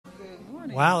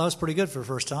Wow, that was pretty good for the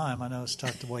first time. I know it's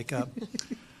tough to wake up.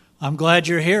 I'm glad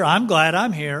you're here. I'm glad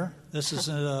I'm here. This is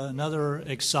another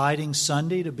exciting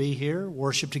Sunday to be here,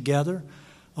 worship together.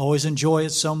 Always enjoy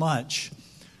it so much.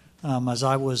 As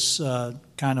I was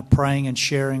kind of praying and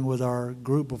sharing with our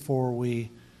group before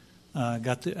we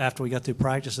after we got through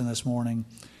practicing this morning,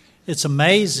 it's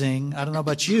amazing. I don't know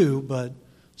about you, but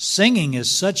singing is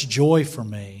such joy for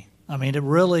me. I mean, it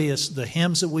really is. The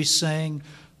hymns that we sing,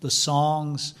 the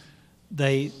songs,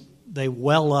 they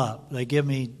well up. They give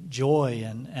me joy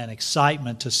and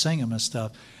excitement to sing them and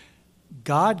stuff.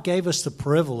 God gave us the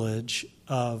privilege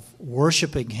of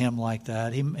worshiping Him like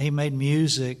that. He made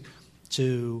music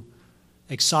to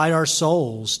excite our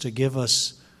souls, to give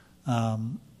us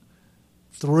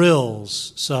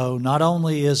thrills. So not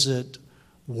only is it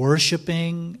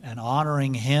worshiping and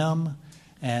honoring Him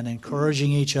and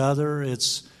encouraging each other,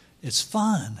 it's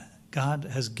fun. God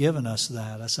has given us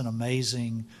that. That's an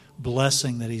amazing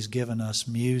blessing that He's given us,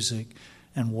 music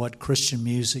and what Christian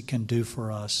music can do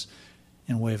for us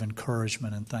in way of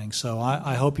encouragement and things. So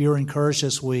I hope you're encouraged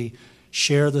as we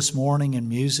share this morning in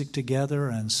music together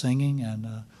and singing. And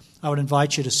I would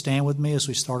invite you to stand with me as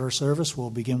we start our service.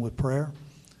 We'll begin with prayer.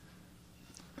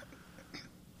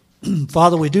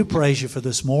 Father, we do praise You for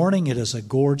this morning. It is a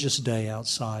gorgeous day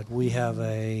outside. We live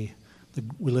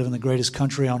in the greatest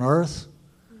country on earth.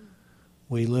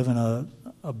 We live in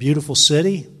a beautiful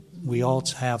city. We all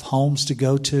have homes to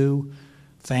go to,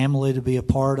 family to be a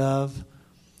part of,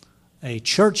 a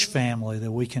church family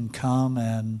that we can come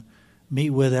and meet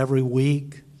with every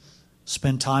week,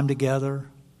 spend time together,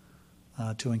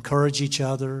 to encourage each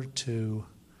other, to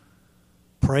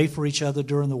pray for each other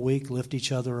during the week, lift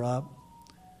each other up.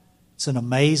 It's an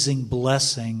amazing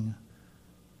blessing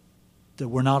that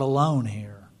we're not alone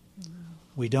here.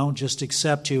 We don't just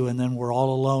accept You and then we're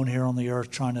all alone here on the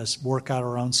earth trying to work out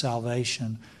our own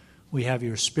salvation. We have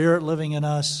Your Spirit living in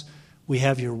us. We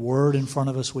have Your Word in front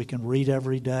of us we can read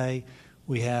every day.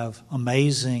 We have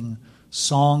amazing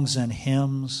songs and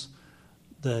hymns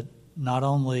that not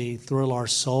only thrill our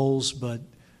souls, but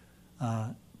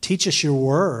teach us Your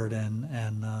Word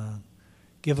and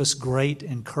give us great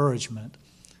encouragement.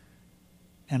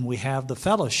 And we have the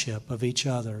fellowship of each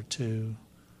other to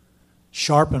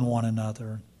sharpen one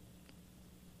another,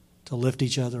 to lift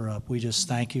each other up. We just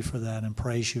thank You for that and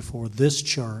praise You for this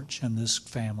church and this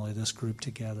family, this group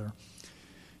together.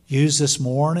 Use this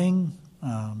morning.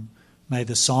 May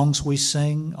the songs we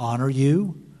sing honor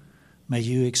You. May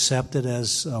You accept it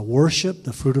as worship,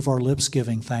 the fruit of our lips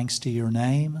giving thanks to Your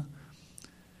name.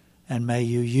 And may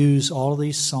You use all of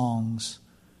these songs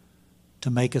to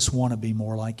make us want to be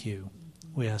more like You.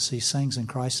 We ask these things in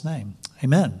Christ's name.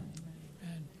 Amen.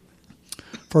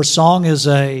 First song is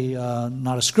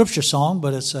not a scripture song,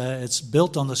 but it's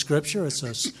built on the scripture. It's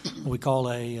what we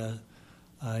call a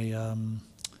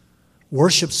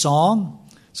worship song.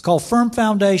 It's called Firm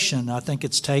Foundation. I think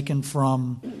it's taken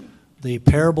from the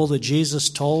parable that Jesus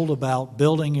told about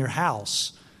building your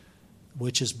house,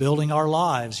 which is building our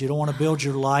lives. You don't want to build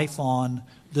your life on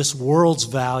this world's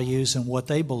values and what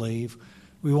they believe.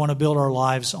 We want to build our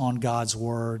lives on God's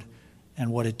Word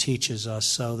and what it teaches us,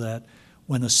 so that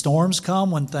when the storms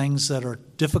come, when things that are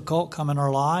difficult come in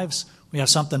our lives, we have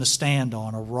something to stand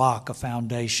on, a rock, a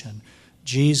foundation.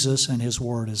 Jesus and His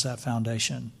Word is that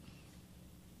foundation.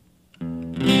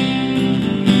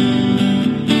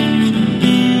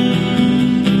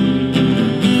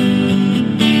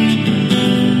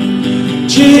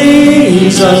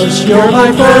 Jesus, You're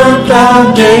my firm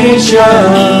foundation.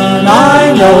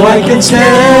 I know I can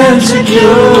stand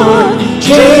secure.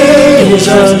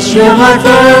 Jesus, You're my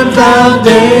firm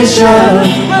foundation.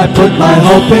 I put my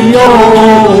hope in Your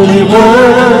holy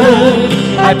word.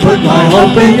 I put my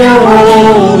hope in Your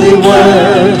holy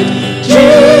word.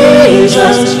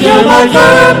 Jesus, You're my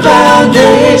firm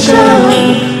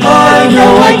foundation. I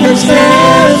know I can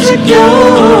stand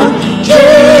secure.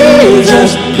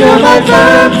 Jesus, You're my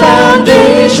firm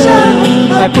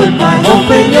foundation. I put my hope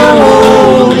in Your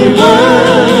holy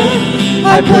word.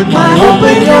 I put my hope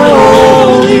in Your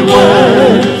holy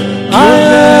word. I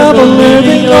have a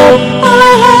living hope.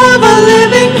 I have a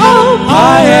living hope.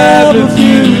 I have a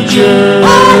future. I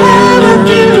have a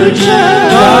future.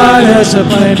 God has a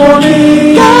plan for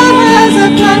me. God has a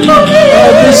plan for me.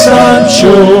 Of this I'm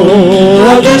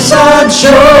sure. Of this I'm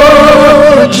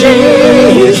sure.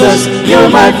 Jesus, You're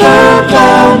my firm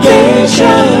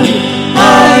foundation.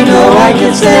 I know I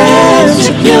can stand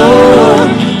secure.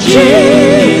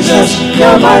 Jesus,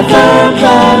 You're my firm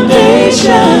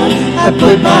foundation. I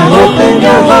put my hope in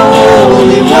Your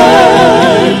holy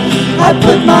word. I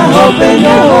put my hope in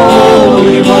Your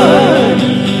holy word.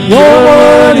 Your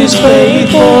word is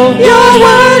faithful. Your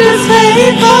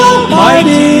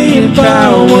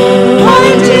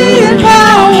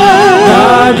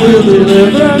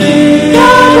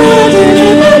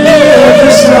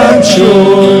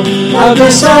secure. Of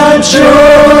this I'm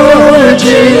sure,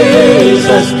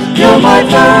 Jesus, you're my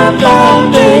firm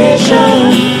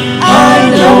foundation. I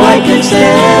know I can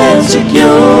stand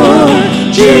secure.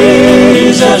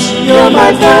 Jesus, you're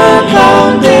my firm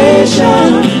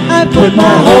foundation. I put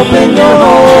my hope in your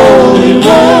holy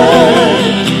word.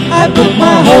 I put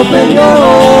my hope in your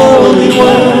holy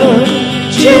word.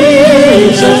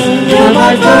 Jesus, you're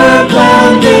my firm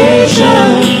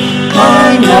foundation.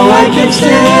 I know I can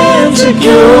stand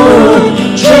secure.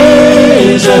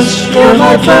 Jesus, you're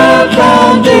my firm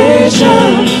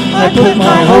foundation. I put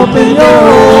my hope in your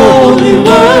holy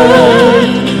word.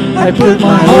 I put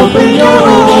my hope in your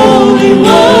holy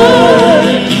word.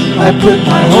 I put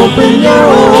my hope in your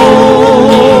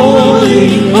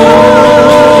holy word.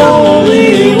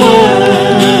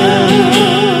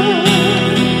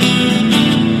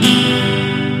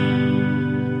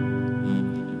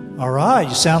 All right,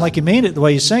 you sound like you mean it the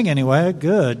way you sing anyway.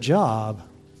 Good job.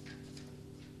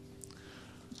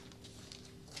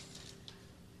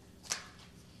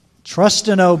 Trust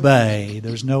and obey.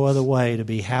 There's no other way to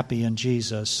be happy in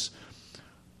Jesus.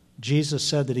 Jesus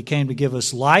said that He came to give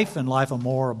us life and life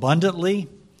more abundantly.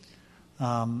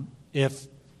 If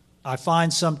I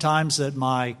find sometimes that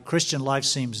my Christian life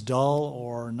seems dull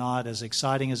or not as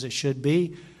exciting as it should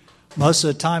be, most of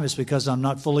the time it's because I'm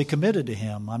not fully committed to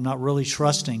Him. I'm not really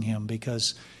trusting Him,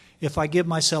 because if I give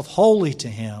myself wholly to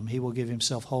Him, He will give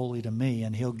Himself wholly to me,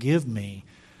 and He'll give me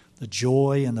the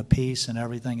joy and the peace and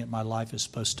everything that my life is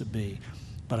supposed to be.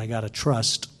 But I got to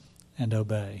trust and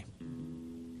obey.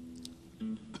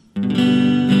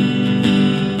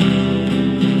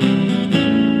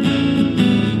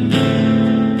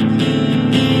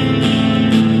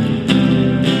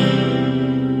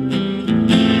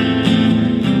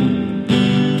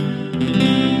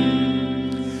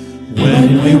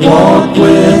 When we walk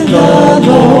with the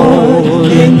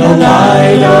Lord in the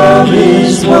light of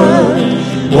His word,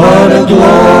 what a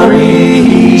glory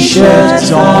He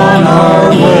sheds on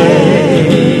our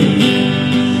way.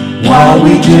 While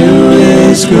we do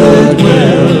His good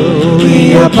will,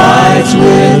 He abides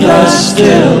with us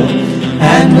still,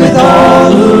 and with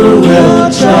all who will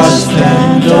trust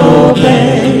and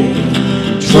obey.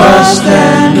 Trust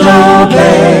and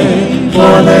obey,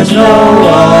 for there's no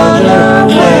other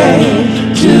way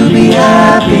to be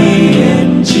happy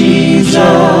in Jesus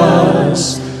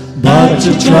but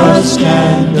to trust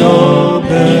and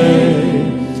obey.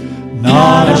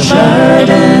 Not a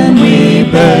burden we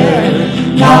bear,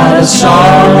 not a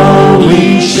sorrow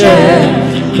we share,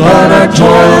 but our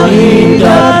toil He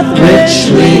doth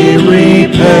richly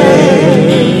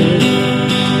repay.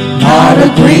 Not a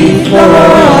grief or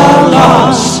a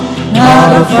loss,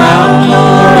 not a frown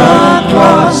or a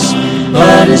cross,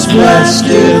 but is blessed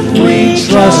if we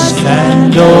trust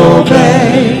and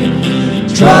obey.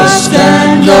 Trust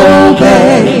and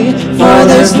obey, for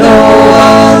there's no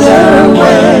other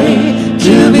way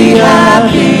to be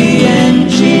happy in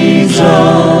Jesus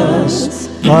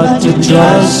but to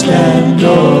trust and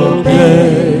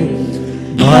obey.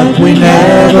 But we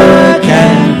never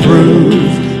can prove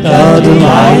the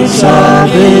delights of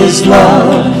His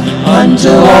love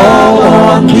until all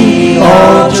on the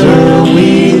altar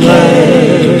we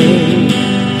lay.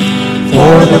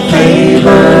 For the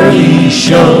favor He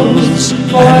shows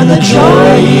and the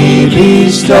joy He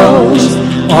bestows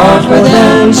are for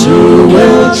them who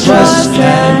will trust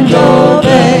and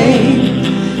obey.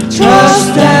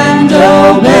 Trust and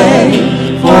obey,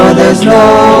 for there's no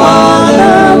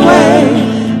other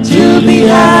way to be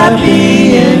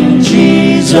happy in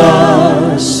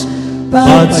Jesus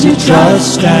but to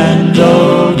trust and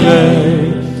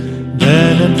obey.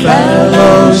 Then in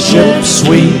fellowship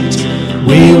sweet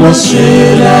we will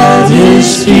sit at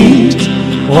His feet,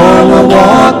 or we'll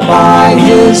walk by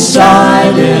His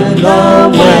side in the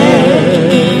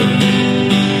way.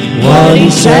 What He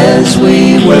says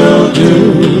we will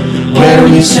do, where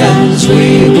He sends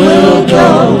we will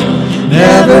go.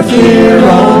 Never fear,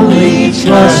 only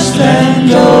trust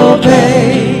and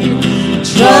obey.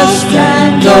 Trust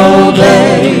and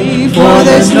obey, for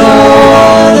there's no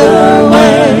other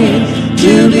way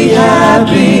to be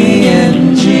happy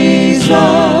in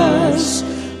Jesus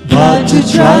but to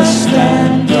trust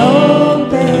and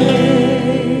obey.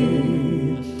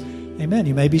 Amen.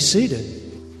 You may be seated.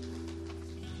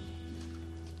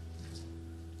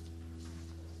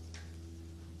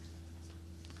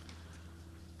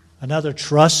 Another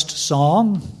trust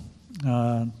song,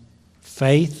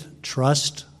 faith,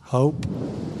 trust, hope.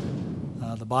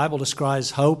 The Bible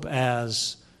describes hope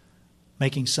as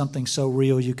making something so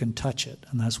real you can touch it,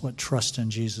 and that's what trust in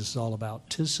Jesus is all about.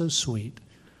 'Tis so sweet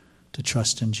to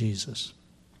trust in Jesus.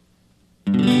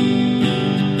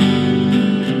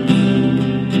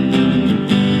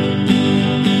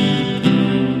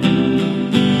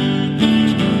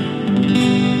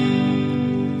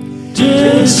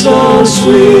 how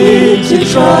sweet to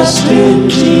trust in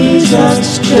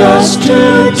Jesus, just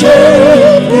to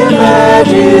take Him at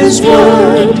His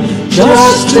word,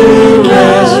 just to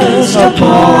rest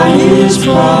upon His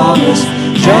promise,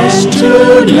 just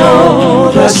to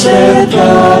know thus saith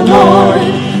the Lord.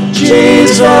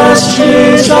 Jesus,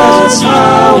 Jesus,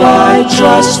 how I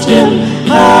trust Him,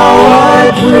 how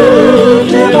I proved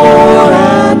Him o'er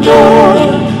and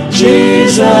o'er.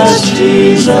 Jesus,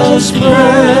 Jesus,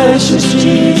 precious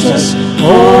Jesus,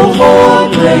 oh, for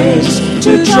grace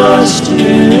to trust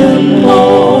Him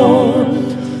more.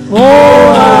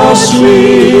 Oh, how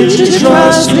sweet to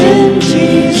trust in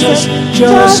Jesus,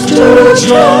 just to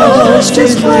trust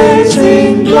His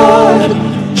cleansing blood,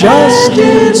 just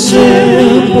in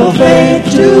simple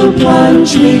faith to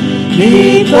plunge me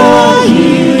neath the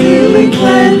healing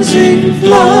cleansing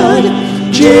flood.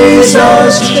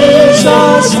 Jesus,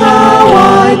 Jesus, how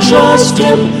I trust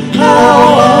Him,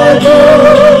 how I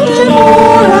proved Him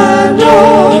o'er and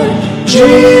o'er.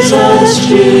 Jesus,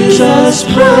 Jesus,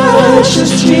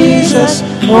 precious Jesus,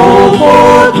 oh,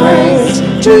 for grace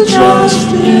to trust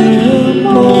Him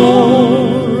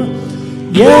more.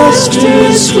 Yes,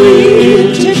 'tis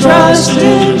sweet to trust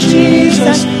in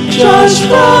Jesus, just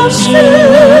from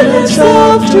sin and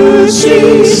self to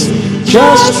cease,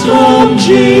 just from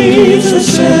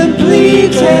Jesus simply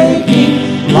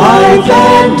taking life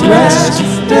and rest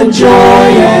and joy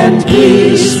and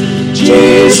peace.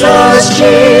 Jesus,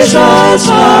 Jesus,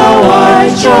 how I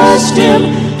trust Him,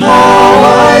 how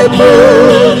I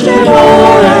proved Him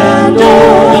o'er and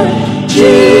o'er.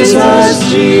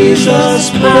 Jesus, Jesus,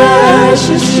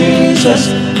 precious Jesus,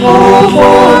 oh,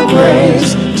 for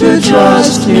grace to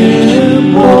trust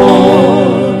Him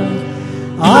more.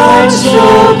 I'm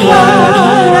so glad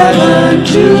I learned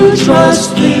to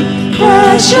trust Thee,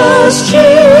 precious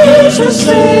Jesus,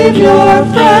 Savior,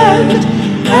 friend.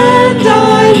 And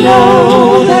I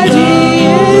know that He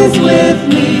is with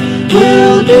me,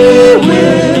 will be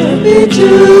with me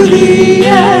to the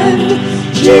end.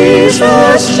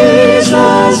 Jesus,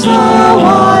 Jesus, how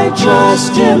I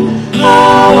trust Him,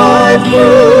 how I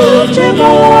proved Him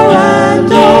o'er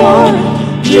and o'er.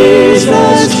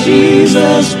 Jesus,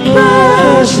 Jesus,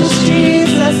 precious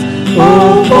Jesus,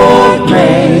 oh, for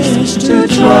grace to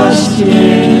trust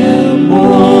Him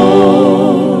more.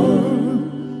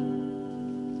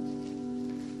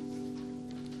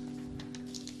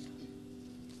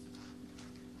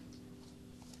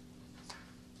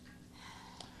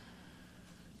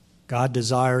 God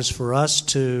desires for us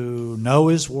to know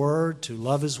His Word, to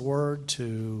love His Word,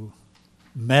 to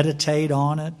meditate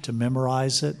on it, to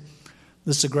memorize it.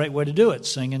 This is a great way to do it,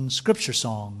 singing Scripture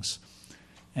songs.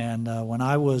 And when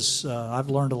I've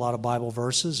learned a lot of Bible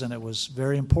verses, and it was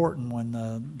very important when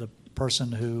the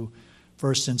person who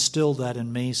first instilled that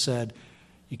in me said,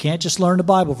 you can't just learn the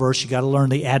Bible verse, you got to learn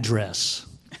the address.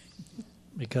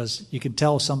 Because you can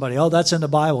tell somebody, oh, that's in the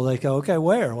Bible. They go, okay,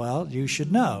 where? Well, you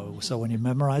should know. So when you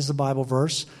memorize the Bible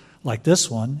verse, like this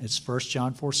one, it's 1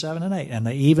 John 4, 7, and 8. And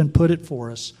they even put it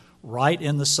for us right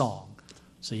in the song.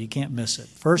 So you can't miss it.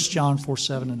 1 John 4,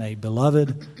 7, and 8.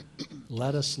 Beloved,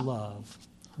 let us love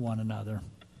one another.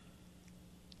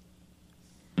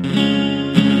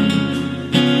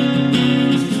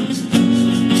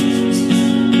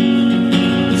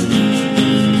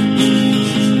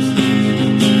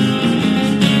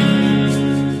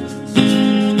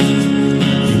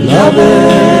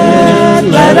 Beloved,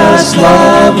 let us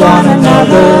love one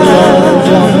another.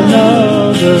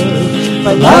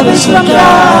 For love is from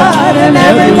God, and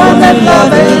everyone that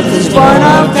loveth is born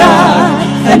of God,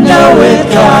 and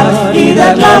knoweth God. He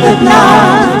that loveth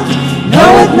not,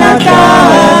 knoweth not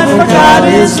God, for God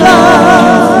is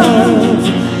love.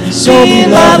 So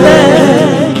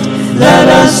beloved, let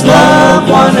us love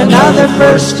one another.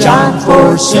 1 John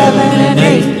 4, 7, and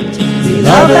 8.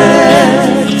 Beloved,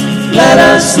 let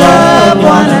us love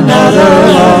one another.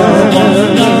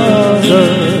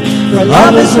 For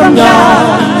love is from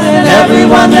God, and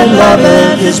everyone that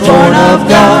loveth is born of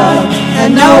God,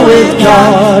 and knoweth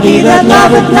God. He that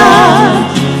loveth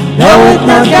not, knoweth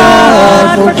not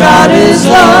God, for God is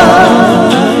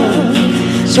love.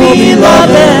 So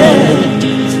beloved,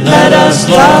 let us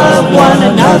love one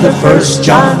another. 1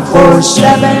 John 4,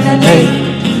 7, and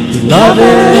 8.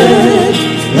 Beloved,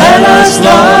 let us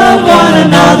love one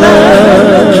another.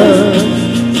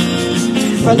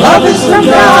 For love is from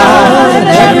God, and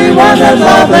everyone that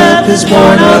loveth is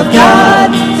born of God,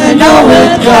 and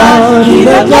knoweth God. He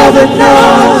that loveth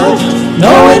not,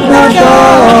 knoweth not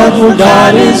God, for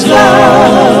God is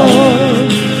love.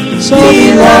 So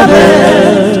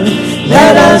beloved,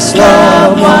 let us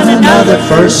love one another.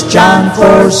 1 John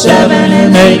 4, 7,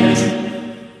 and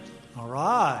 8. All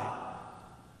right.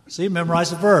 See,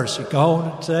 memorize a verse. You go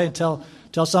home today and tell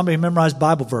somebody to memorize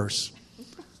Bible verse.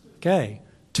 Okay,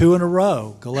 2 in a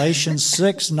row. Galatians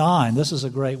 6:9. This is a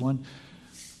great one.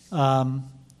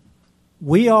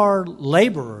 We are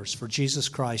laborers for Jesus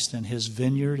Christ in His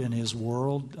vineyard, in His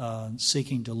world,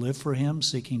 seeking to live for Him,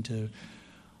 seeking to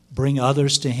bring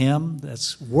others to Him.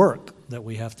 That's work that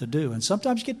we have to do. And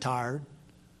sometimes you get tired.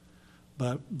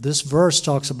 But this verse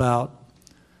talks about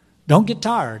don't get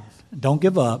tired, don't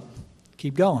give up,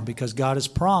 keep going, because God has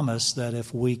promised that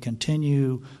if we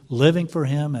continue living for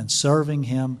Him and serving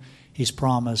Him, He's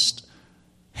promised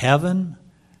heaven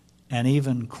and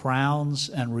even crowns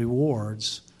and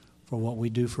rewards for what we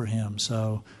do for Him.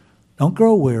 So don't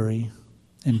grow weary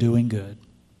in doing good.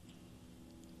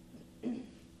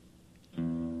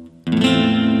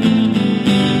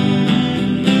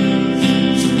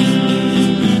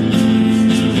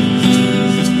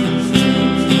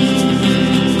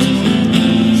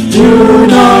 Do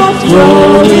not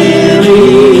grow weary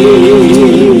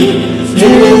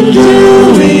in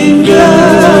doing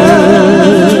good.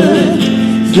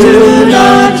 Do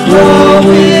not grow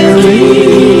weary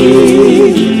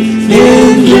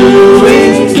in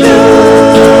doing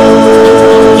good.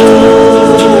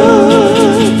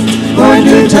 For in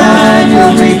due time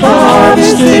you'll reap a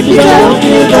harvest if you don't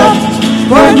give up.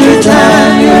 For in due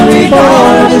time you'll reap a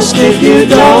harvest if you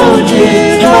don't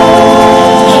give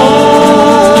up.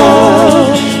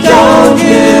 Don't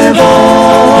give up.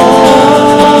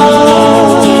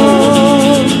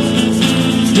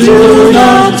 Do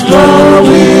not grow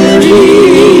weary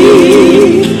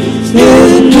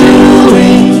in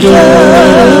doing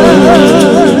good.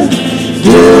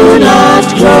 Do not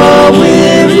grow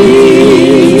weary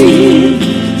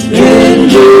in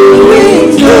doing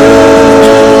good.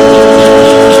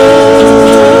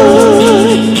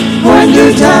 For in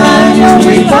due time you'll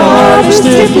reap a harvest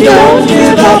if you don't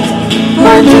give up.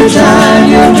 For in due time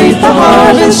you'll reap a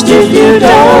harvest if you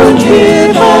don't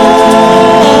give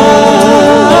up.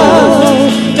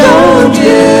 Don't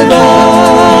give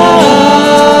up.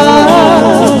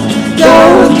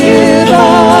 Don't give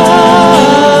up.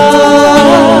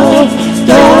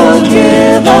 Don't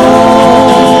give up.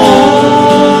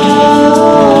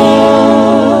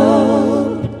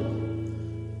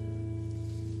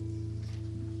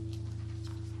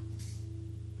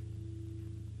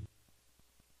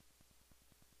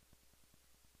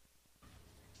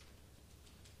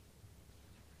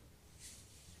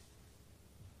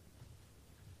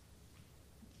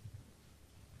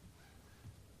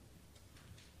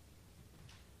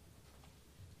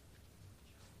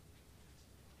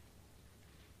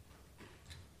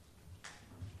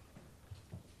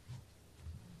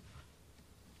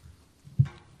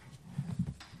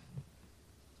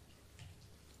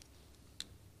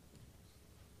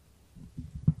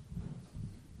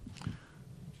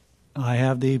 I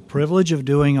have the privilege of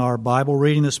doing our Bible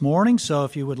reading this morning, so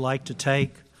if you would like to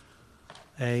take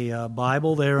a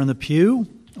Bible there in the pew,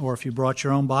 or if you brought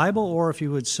your own Bible, or if you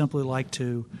would simply like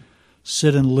to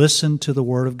sit and listen to the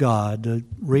Word of God. The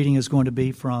reading is going to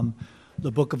be from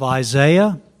the book of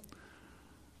Isaiah,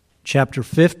 chapter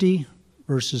 50,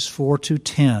 verses 4 to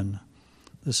 10.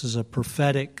 This is a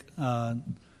prophetic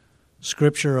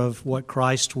scripture of what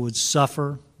Christ would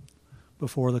suffer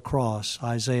before the cross.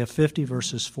 Isaiah 50,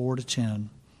 verses 4 to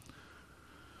 10.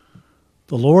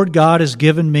 The Lord God has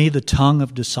given me the tongue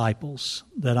of disciples,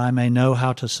 that I may know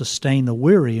how to sustain the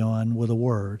weary one with a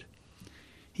word.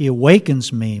 He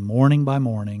awakens me morning by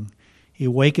morning. He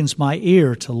awakens my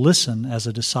ear to listen as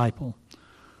a disciple.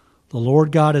 The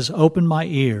Lord God has opened my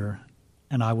ear,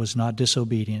 and I was not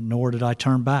disobedient, nor did I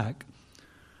turn back.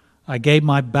 I gave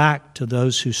my back to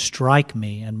those who strike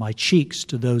me, and my cheeks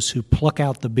to those who pluck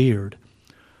out the beard.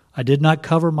 I did not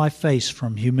cover my face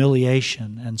from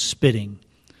humiliation and spitting.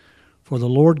 For the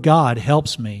Lord God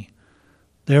helps me.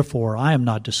 Therefore I am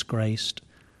not disgraced.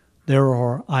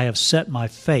 Therefore I have set my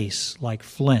face like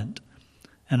flint,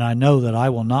 and I know that I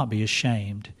will not be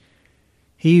ashamed.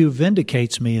 He who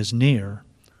vindicates me is near.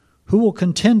 Who will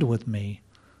contend with me?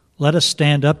 Let us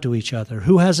stand up to each other.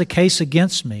 Who has a case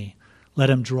against me? Let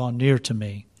him draw near to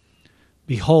me.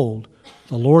 Behold,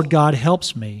 the Lord God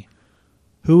helps me.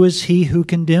 Who is he who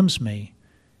condemns me?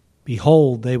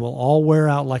 Behold, they will all wear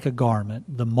out like a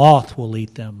garment. The moth will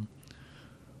eat them.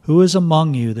 Who is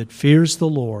among you that fears the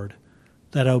Lord,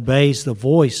 that obeys the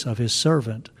voice of his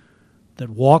servant, that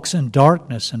walks in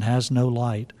darkness and has no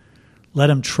light?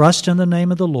 Let him trust in the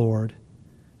name of the Lord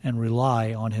and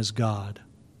rely on his God.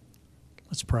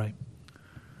 Let's pray.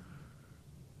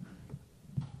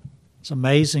 It's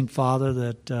amazing, Father,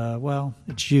 that,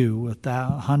 it's you.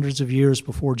 Hundreds of years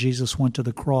before Jesus went to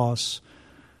the cross,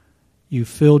 you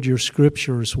filled your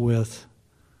scriptures with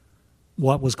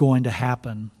what was going to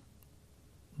happen,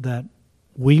 that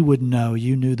we would know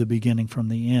you knew the beginning from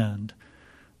the end,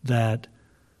 that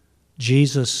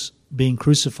Jesus being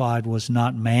crucified was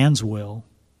not man's will.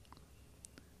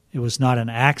 It was not an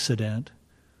accident,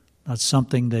 not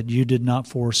something that you did not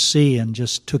foresee and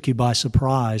just took you by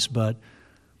surprise, but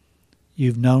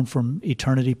you've known from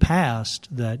eternity past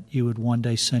that you would one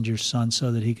day send your Son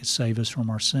so that he could save us from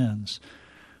our sins,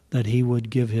 that he would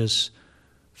give his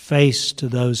face to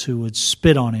those who would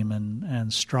spit on him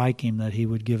and strike him, that he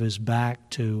would give his back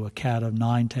to a cat of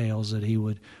nine tails, that he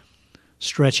would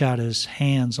stretch out his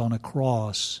hands on a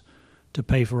cross to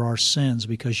pay for our sins,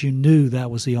 because you knew that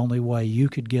was the only way you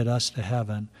could get us to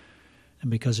heaven. And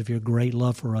because of your great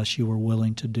love for us, you were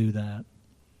willing to do that.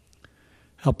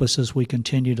 Help us as we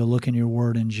continue to look in your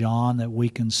word in John, that we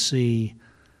can see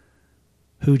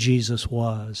who Jesus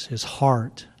was, his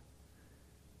heart,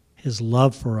 his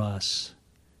love for us,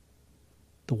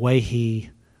 the way he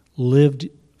lived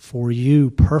for you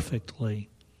perfectly,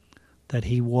 that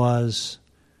he was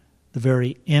the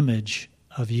very image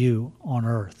of you on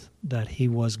earth, that he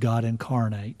was God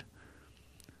incarnate,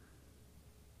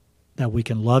 that we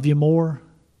can love you more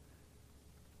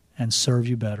and serve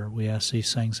you better. We ask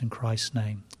these things in Christ's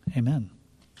name. Amen.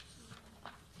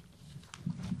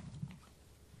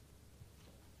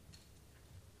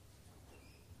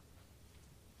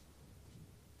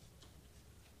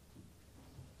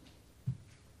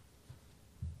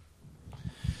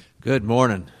 Good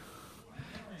morning.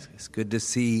 It's good to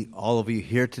see all of you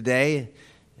here today,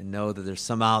 and know that there's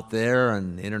some out there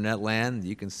on internet land.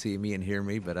 You can see me and hear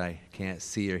me, but I can't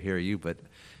see or hear you. But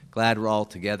glad we're all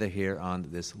together here on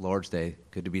this Lord's Day.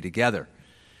 Good to be together.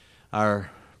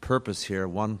 Our purpose here,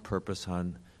 one purpose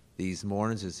on these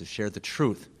mornings, is to share the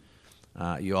truth.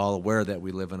 You're all aware that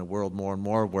we live in a world more and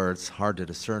more where it's hard to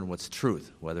discern what's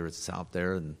truth, whether it's out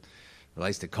there and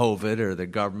relates to COVID or the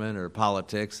government or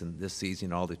politics, and this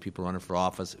season, all these people running for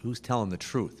office. Who's telling the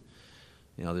truth?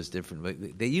 You know, there's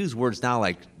different. They use words now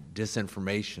like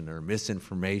disinformation or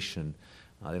misinformation.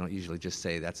 They don't usually just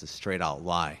say that's a straight-out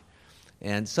lie.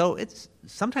 And so it's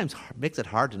sometimes makes it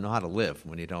hard to know how to live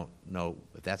when you don't know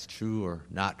if that's true or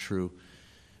not true.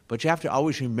 But you have to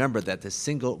always remember that the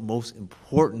single most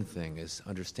important thing is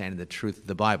understanding the truth of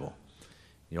the Bible.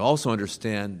 You also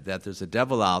understand that there's a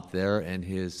devil out there and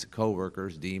his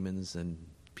co-workers, demons, and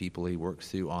people he works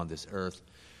through on this earth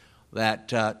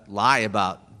that lie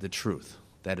about the truth.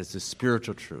 That is the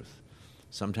spiritual truth.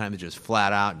 Sometimes it's just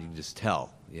flat out and you can just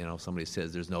tell. You know, somebody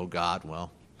says there's no God.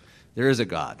 Well, there is a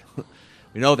God.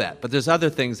 We know that. But there's other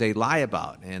things they lie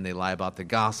about, and they lie about the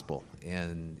gospel.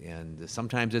 And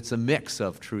sometimes it's a mix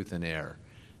of truth and error.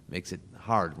 It makes it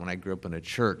hard. When I grew up in a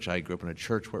church, where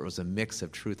it was a mix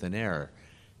of truth and error.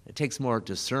 It takes more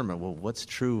discernment. Well, what's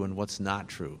true and what's not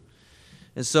true?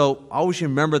 And so always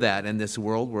remember that in this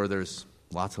world where there's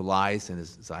lots of lies, and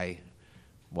as I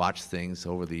watch things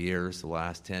over the years, the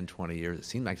last 10, 20 years, it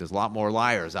seems like there's a lot more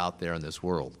liars out there in this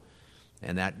world.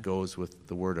 And that goes with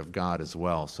the Word of God as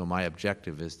well. So my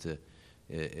objective is to,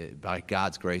 by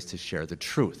God's grace, to share the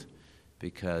truth,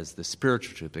 because the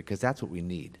spiritual truth, because that's what we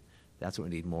need. That's what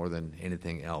we need more than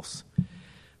anything else.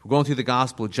 We're going through the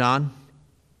Gospel of John.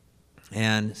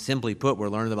 And simply put, we're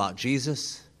learning about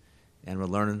Jesus, and we're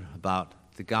learning about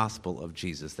the gospel of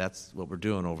Jesus. That's what we're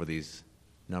doing over these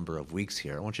number of weeks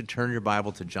here. I want you to turn your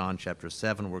Bible to John chapter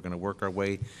 7. We're going to work our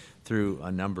way through a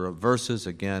number of verses.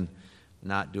 Again,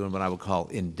 not doing what I would call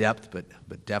in-depth,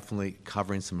 but definitely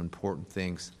covering some important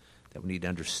things that we need to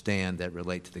understand that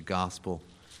relate to the gospel,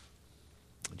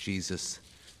 Jesus,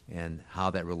 and how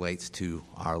that relates to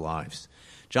our lives.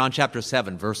 John chapter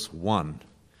 7, verse 1.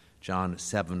 John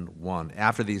 7:1.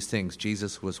 After these things,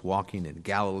 Jesus was walking in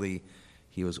Galilee.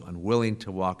 He was unwilling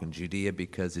to walk in Judea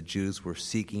because the Jews were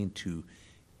seeking to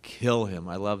kill him.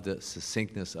 I love the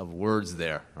succinctness of words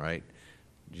there, right?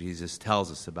 Jesus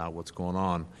tells us about what's going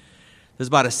on. There's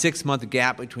about a 6-month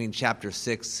gap between chapter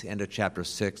 6, end of chapter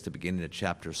 6, to beginning of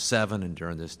chapter 7. And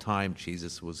during this time,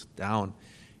 Jesus was down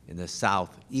in the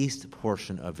southeast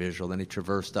portion of Israel. Then he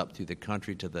traversed up through the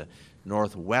country to the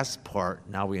northwest part.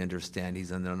 Now we understand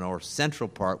he's in the north central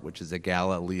part, which is the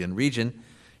Galilean region.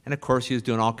 And of course, he was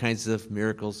doing all kinds of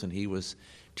miracles, and he was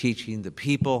teaching the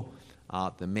people.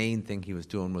 The main thing he was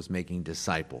doing was making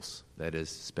disciples, that is,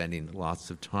 spending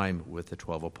lots of time with the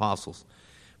 12 apostles.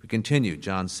 We continue,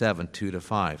 John 7,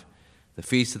 2-5. The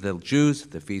feast of the Jews,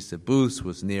 the feast of booths,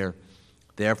 was near.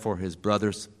 Therefore his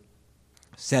brothers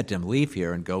said to him, "Leave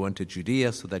here and go into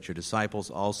Judea, so that your disciples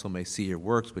also may see your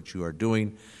works which you are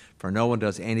doing. For no one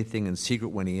does anything in secret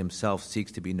when he himself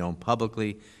seeks to be known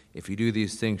publicly. If you do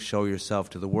these things, show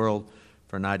yourself to the world,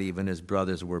 for not even his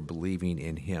brothers were believing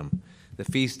in him. The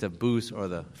Feast of Booths, or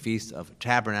the Feast of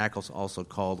Tabernacles, also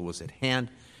called, was at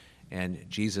hand, and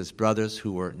Jesus' brothers,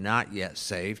 who were not yet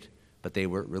saved, but they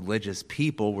were religious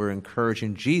people, were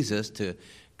encouraging Jesus to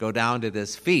go down to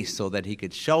this feast so that he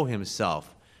could show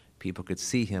himself. People could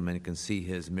see him and could see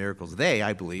his miracles. They,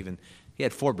 I believe, and he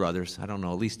had 4 brothers. I don't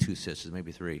know, at least 2 sisters,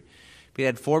 maybe 3. But he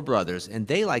had 4 brothers, and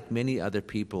they, like many other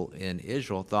people in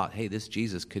Israel, thought, hey, this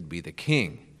Jesus could be the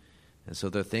king. And so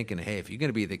they're thinking, hey, if you're going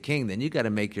to be the king, then you got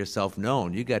to make yourself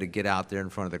known. You got to get out there in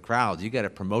front of the crowds. You got to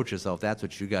promote yourself. That's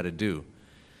what you got to do.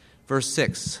 Verse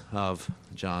 6 of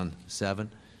John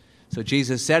 7. So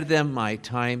Jesus said to them, my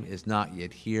time is not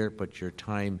yet here, but your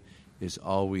time is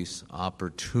always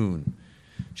opportune.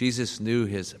 Jesus knew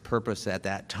his purpose at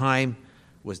that time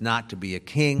was not to be a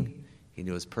king. He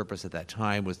knew his purpose at that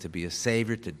time was to be a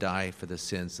Savior, to die for the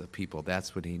sins of people.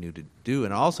 That's what he knew to do,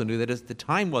 and also knew that the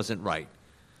time wasn't right.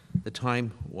 The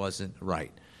time wasn't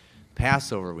right.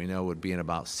 Passover, we know, would be in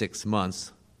about 6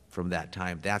 months from that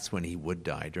time. That's when he would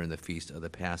die, during the feast of the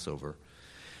Passover.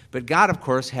 But God, of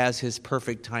course, has his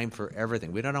perfect time for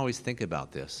everything. We don't always think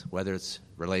about this, whether it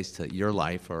relates to your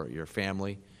life or your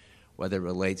family, whether it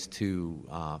relates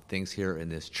to things here in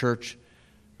this church,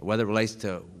 or whether it relates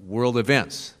to world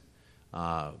events.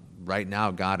 Right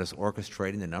now, God is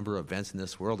orchestrating a number of events in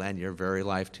this world and your very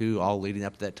life, too, all leading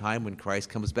up to that time when Christ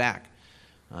comes back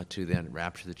to then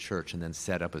rapture the church and then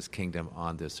set up his kingdom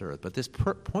on this earth. But this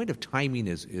point of timing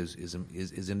is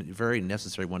a very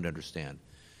necessary one to understand.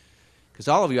 Because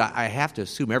all of you, I have to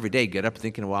assume every day, get up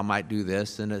thinking, well, I might do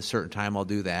this, and at a certain time I'll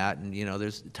do that. And,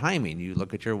 there's timing. You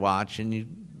look at your watch and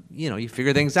you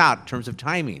figure things out in terms of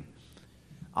timing.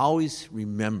 Always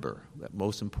remember that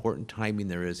most important timing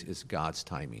there is God's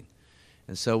timing.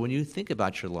 And so when you think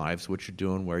about your lives, what you're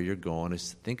doing, where you're going,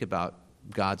 is think about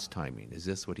God's timing. Is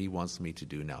this what he wants me to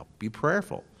do now? Be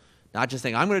prayerful. Not just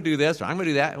think, I'm going to do this or I'm going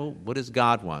to do that. Well, what does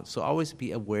God want? So always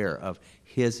be aware of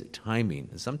his timing.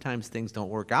 And sometimes things don't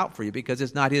work out for you because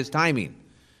it's not his timing.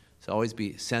 So always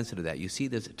be sensitive to that. You see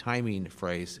this timing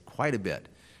phrase quite a bit,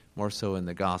 more so in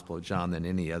the Gospel of John than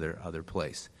any other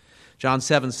place. John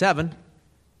 7:7,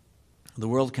 the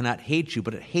world cannot hate you,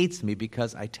 but it hates me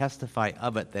because I testify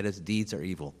of it that its deeds are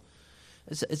evil.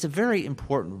 It's a very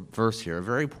important verse here, a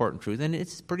very important truth, and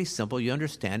it's pretty simple. You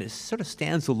understand. It sort of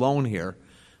stands alone here,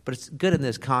 but it's good in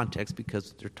this context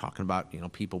because they're talking about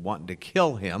people wanting to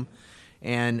kill him,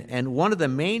 and one of the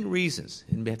main reasons,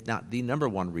 if not the number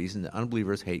one reason, that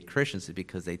unbelievers hate Christians is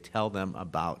because they tell them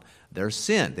about their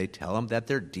sin. They tell them that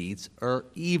their deeds are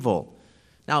evil.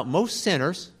 Now, most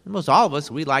sinners, most all of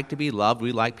us, we like to be loved.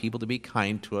 We like people to be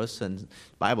kind to us. And the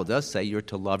Bible does say you're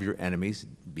to love your enemies,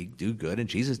 do good. And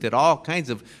Jesus did all kinds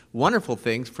of wonderful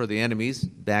things for the enemies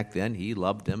back then. He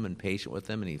loved them and patient with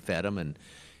them, and he fed them and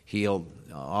healed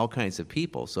all kinds of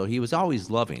people. So he was always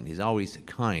loving. He's always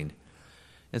kind.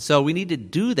 And so we need to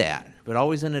do that, but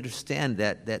always understand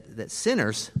that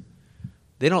sinners,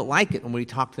 they don't like it when we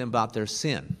talk to them about their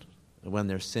sin, when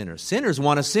they're sinners. Sinners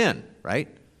want to sin, right?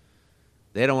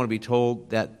 They don't want to be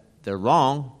told that they're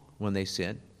wrong when they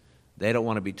sin. They don't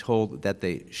want to be told that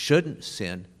they shouldn't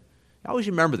sin. Always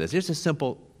remember this. Here's a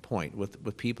simple point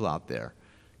with people out there.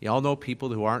 You all know people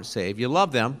who aren't saved. You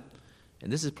love them, and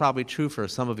this is probably true for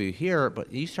some of you here,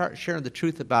 but you start sharing the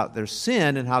truth about their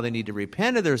sin and how they need to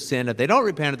repent of their sin. If they don't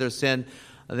repent of their sin,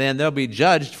 then they'll be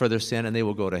judged for their sin and they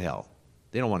will go to hell.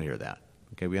 They don't want to hear that.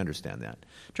 Okay, we understand that.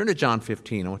 Turn to John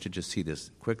 15. I want you to just see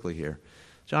this quickly here.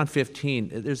 John 15,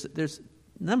 there's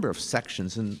number of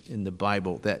sections in the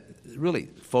Bible that really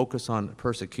focus on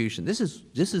persecution. This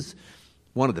is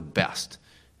one of the best.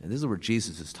 And this is where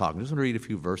Jesus is talking. I just want to read a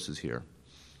few verses here.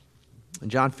 In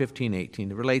John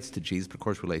 15:18, it relates to Jesus, but of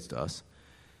course relates to us.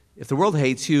 If the world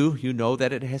hates you, you know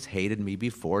that it has hated me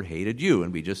before it hated you.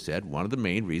 And we just said one of the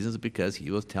main reasons is because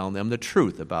he was telling them the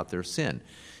truth about their sin.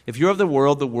 If you're of the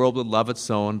world would love its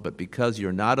own, but because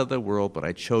you're not of the world, but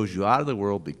I chose you out of the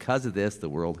world, because of this, the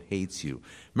world hates you.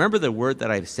 Remember the word that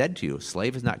I've said to you, a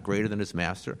slave is not greater than his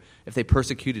master. If they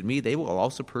persecuted me, they will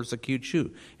also persecute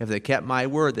you. If they kept my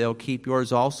word, they'll keep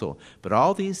yours also. But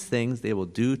all these things they will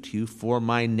do to you for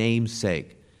my name's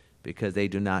sake, because they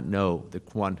do not know the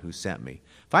one who sent me.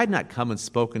 If I had not come and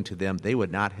spoken to them, they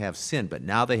would not have sinned, but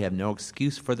now they have no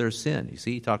excuse for their sin. You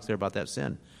see, he talks there about that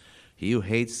sin. He who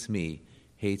hates me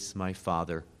hates my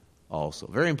Father also.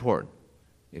 Very important.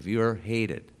 If you are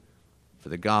hated for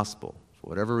the gospel, for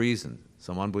whatever reason,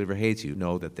 some unbeliever hates you,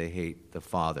 know that they hate the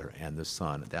Father and the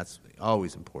Son. That's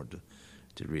always important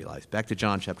to realize. Back to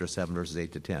John chapter 7, verses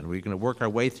 8 to 10. We're going to work our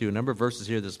way through a number of verses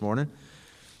here this morning.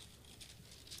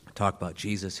 Talk about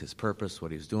Jesus, his purpose,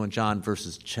 what he was doing. John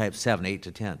verses 7, 8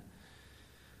 to 10.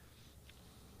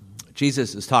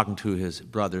 Jesus is talking to his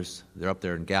brothers. They're up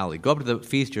there in Galilee. Go up to the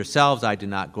feast yourselves. I did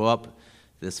not go up to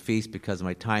this feast because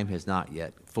my time has not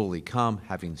yet fully come.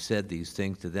 Having said these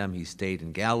things to them, he stayed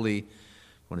in Galilee.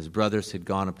 When his brothers had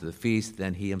gone up to the feast,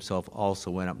 then he himself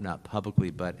also went up, not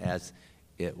publicly, but as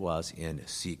it was in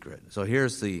secret. So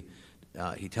here's he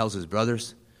tells his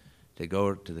brothers to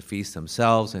go to the feast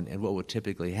themselves, and what would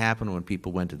typically happen when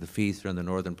people went to the feast, they're in the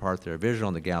northern part of Israel,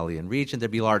 in the Galilean region,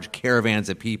 there'd be large caravans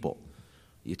of people.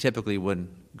 You typically wouldn't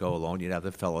go alone. You'd have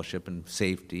the fellowship and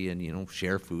safety and,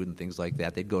 share food and things like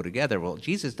that. They'd go together. Well,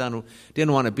 Jesus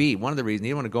didn't want to be. One of the reasons he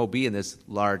didn't want to go be in this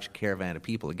large caravan of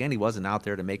people. Again, he wasn't out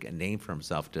there to make a name for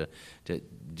himself, to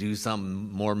do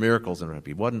some more miracles.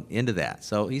 He wasn't into that.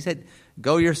 So he said,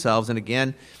 go yourselves. And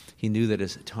again, he knew that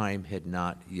his time had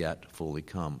not yet fully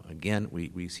come. Again,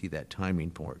 we see that timing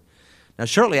for it. Now,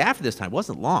 shortly after this time, it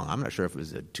wasn't long. I'm not sure if it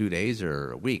was 2 days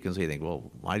or a week. And so you think,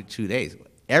 well, why 2 days?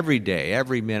 Every day,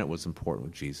 every minute was important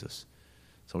with Jesus.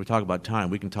 So when we talk about time,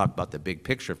 we can talk about the big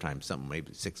picture of time, something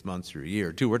maybe 6 months or a year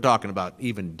or two. We're talking about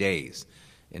even days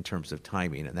in terms of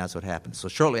timing, and that's what happened. So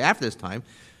shortly after this time,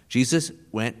 Jesus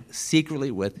went secretly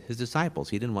with his disciples.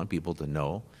 He didn't want people to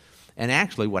know. And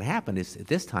actually what happened is at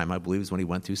this time, I believe, is when he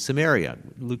went through Samaria.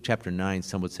 Luke chapter 9,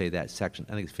 some would say that section,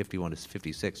 I think it's 51 to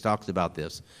 56, talks about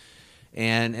this.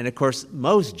 And of course,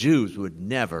 most Jews would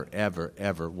never, ever,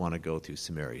 ever want to go through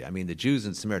Samaria. I mean, the Jews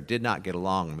in Samaria did not get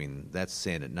along. I mean, that's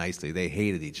saying it nicely. They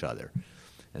hated each other.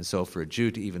 And so for a Jew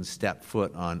to even step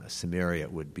foot on Samaria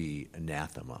would be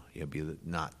anathema. It would be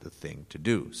not the thing to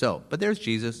do. So, but there's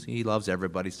Jesus. He loves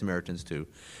everybody, Samaritans too.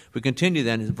 We continue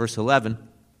then in verse 11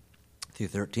 through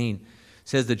 13. It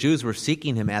says, the Jews were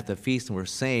seeking him at the feast and were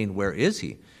saying, where is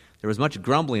he? There was much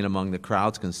grumbling among the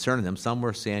crowds concerning him. Some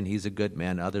were saying he's a good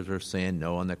man. Others were saying,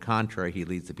 no, on the contrary, he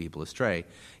leads the people astray.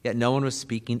 Yet no one was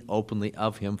speaking openly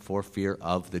of him for fear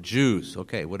of the Jews.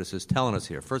 Okay, what is this telling us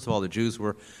here? First of all, the Jews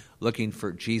were looking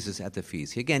for Jesus at the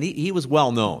feast. Again, he was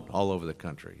well known all over the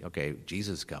country. Okay,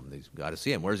 Jesus come. They've got to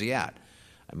see him. Where's he at?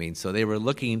 I mean, so they were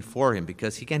looking for him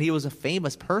because, again, he was a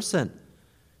famous person.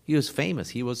 He was famous.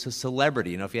 He was a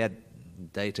celebrity. If you had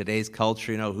today's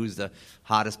culture, who's the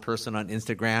hottest person on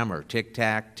Instagram or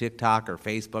TikTok or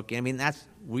Facebook. I mean,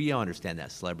 we understand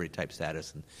that celebrity type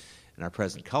status in our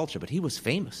present culture, but he was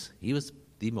famous. He was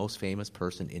the most famous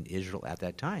person in Israel at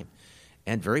that time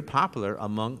and very popular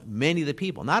among many of the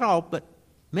people. Not all, but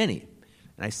many.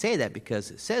 And I say that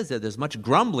because it says that there's much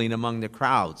grumbling among the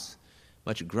crowds,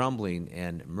 much grumbling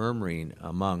and murmuring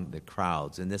among the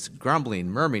crowds. And this grumbling,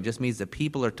 murmuring just means that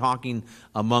people are talking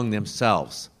among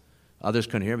themselves. Others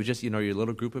couldn't hear, but just, your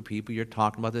little group of people, you're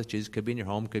talking about this. Jesus could be in your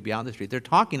home, could be out in the street. They're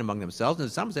talking among themselves,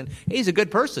 and some are saying, hey, he's a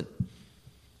good person.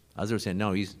 Others are saying,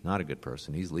 no, he's not a good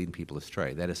person. He's leading people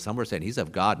astray. That is, some were saying he's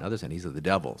of God, and others saying he's of the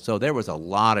devil. So there was a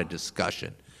lot of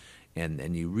discussion.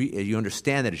 And you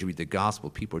understand that as you read the gospel,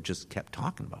 people just kept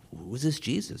talking about, who is this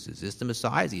Jesus? Is this the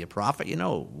Messiah? Is he a prophet?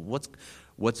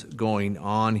 What's going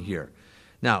on here?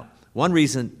 Now, one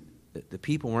reason the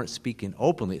people weren't speaking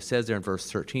openly, it says there in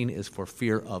verse 13, is for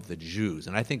fear of the Jews.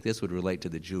 And I think this would relate to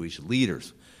the Jewish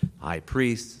leaders, high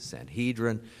priests,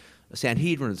 Sanhedrin. The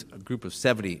Sanhedrin is a group of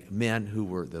 70 men who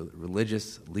were the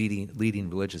leading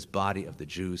religious body of the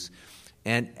Jews.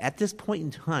 And at this point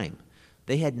in time,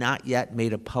 they had not yet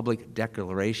made a public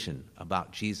declaration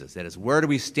about Jesus. That is, where do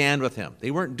we stand with him?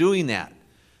 They weren't doing that.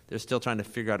 They're still trying to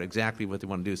figure out exactly what they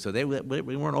want to do. So they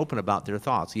weren't open about their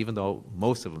thoughts, even though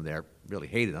most of them there really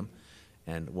hated him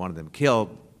and wanted them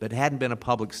killed, but it hadn't been a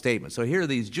public statement. So here are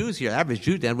these Jews here. The average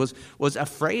Jew then was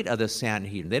afraid of the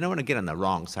Sanhedrin. They don't want to get on the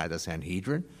wrong side of the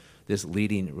Sanhedrin, this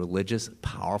leading religious,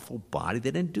 powerful body.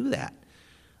 They didn't do that.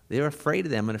 They were afraid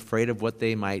of them and afraid of what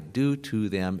they might do to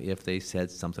them if they said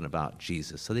something about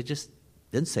Jesus. So they just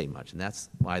didn't say much, and that's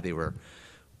why they were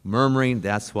murmuring.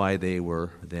 That's why they were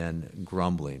then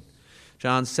grumbling.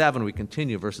 John 7, we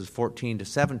continue, verses 14 to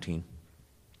 17.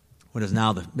 When it was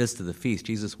now the midst of the feast,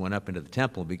 Jesus went up into the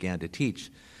temple and began to teach.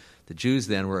 The Jews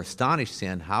then were astonished,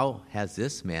 saying, how has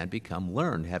this man become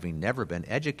learned, having never been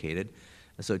educated?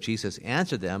 And so Jesus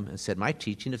answered them and said, my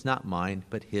teaching is not mine,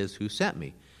 but his who sent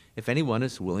me. If anyone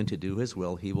is willing to do his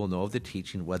will, he will know of the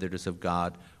teaching, whether it is of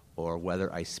God or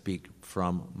whether I speak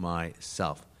from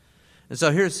myself. And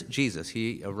so here's Jesus.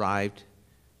 He arrived,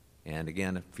 and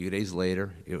again, a few days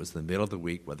later, it was the middle of the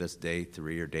week, whether it's day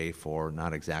 3 or day 4,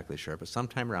 not exactly sure, but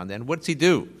sometime around then. What's he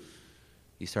do?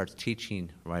 He starts teaching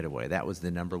right away. That was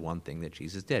the number one thing that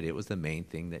Jesus did. It was the main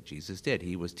thing that Jesus did.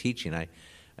 He was teaching. I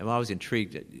I'm always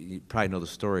intrigued. You probably know the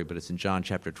story, but it's in John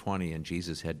chapter 20, and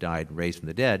Jesus had died and raised from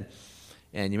the dead.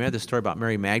 And you remember the story about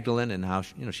Mary Magdalene and how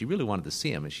she really wanted to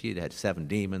see him, and she had 7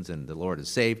 demons, and the Lord had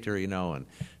saved her, and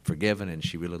forgiven, and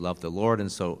she really loved the Lord.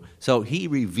 And so he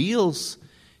reveals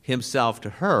himself to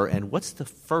her, and what's the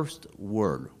first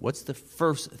word? What's the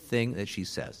first thing that she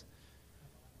says?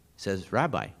 She says,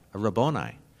 Rabbi, or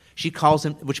Rabboni. She calls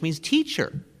him, which means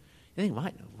teacher. You think,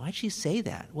 why'd she say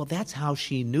that? Well, that's how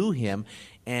she knew him,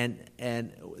 and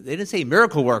they didn't say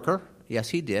miracle worker. Yes,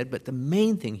 he did, but the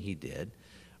main thing he did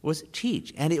was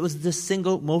teach. And it was the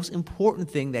single most important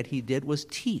thing that he did was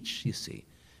teach, you see.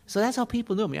 So that's how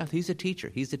people knew him. Yeah, he's a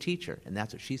teacher. He's a teacher. And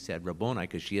that's what she said, Rabboni,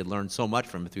 because she had learned so much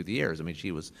from him through the years. I mean,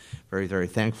 she was very, very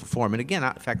thankful for him. And again,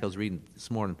 in fact, I was reading this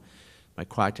morning, my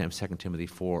quiet time, 2 Timothy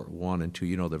 4, 1 and 2.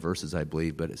 You know the verses, I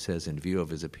believe, but it says, in view of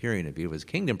his appearing, in view of his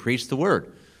kingdom, preach the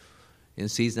word. In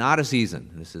season, out of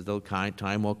season. This is the kind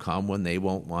time will come when they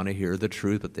won't want to hear the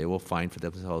truth, but they will find for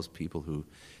themselves people who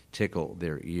tickle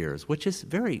their ears, which is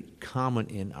very common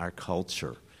in our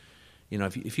culture.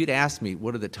 If you'd ask me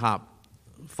what are the top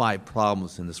 5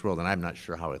 problems in this world, and I'm not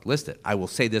sure how I'd list it, I will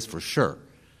say this for sure,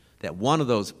 that one of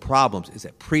those problems is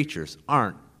that preachers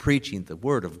aren't preaching the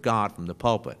word of God from the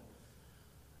pulpit.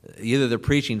 Either they're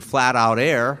preaching flat-out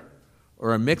air,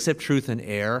 or a mix of truth and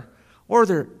air, or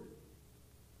they're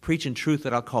preaching truth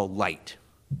that I'll call light,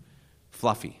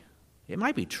 fluffy. It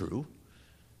might be true,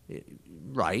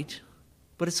 right,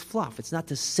 but it's fluff. It's not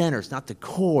the center. It's not the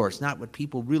core. It's not what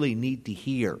people really need to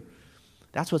hear.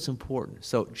 That's what's important.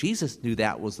 So Jesus knew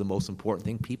that was the most important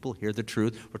thing. People hear the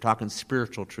truth. We're talking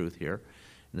spiritual truth here.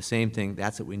 And the same thing,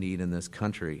 that's what we need in this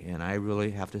country. And I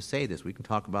really have to say this. We can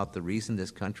talk about the reason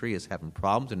this country is having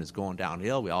problems and is going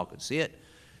downhill. We all can see it.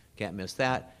 Can't miss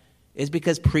that. Is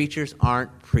because preachers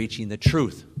aren't preaching the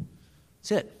truth.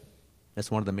 That's it.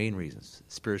 That's one of the main reasons,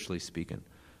 spiritually speaking.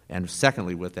 And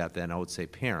secondly, with that, then, I would say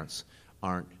parents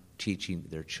aren't teaching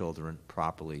their children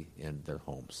properly in their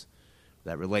homes.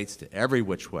 That relates to every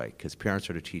which way, because parents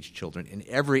are to teach children in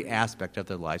every aspect of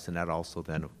their lives, and that also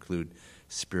then include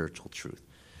spiritual truth.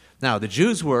 Now, the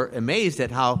Jews were amazed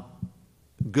at how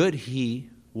good he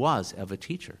was of a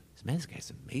teacher. Man, this guy's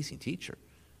an amazing teacher.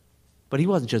 But he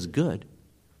wasn't just good.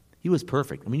 He was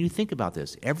perfect. I mean, you think about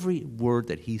this. Every word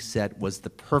that he said was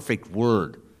the perfect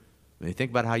word. When you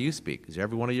think about how you speak, is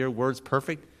every one of your words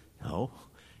perfect? No.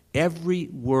 Every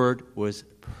word was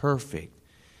perfect.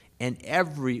 And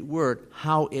every word,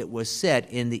 how it was said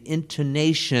in the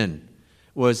intonation,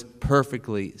 was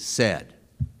perfectly said.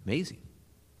 Amazing.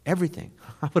 Everything.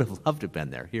 I would have loved to have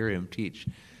been there, hear him teach.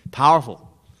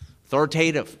 Powerful,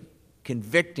 authoritative,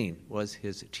 convicting was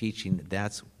his teaching.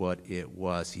 That's what it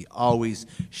was. He always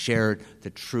shared the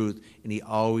truth, and he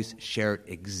always shared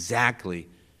exactly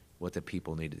what the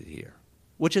people needed to hear,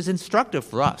 which is instructive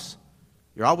for us.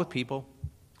 You're all with people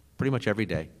pretty much every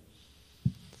day.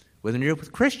 When you're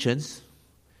with Christians,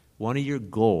 one of your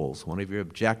goals, one of your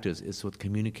objectives is to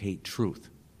communicate truth.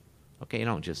 Okay, you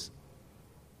don't just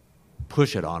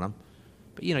push it on them,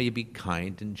 but you be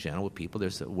kind and gentle with people.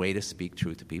 There's a way to speak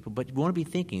truth to people, but you want to be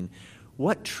thinking,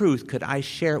 what truth could I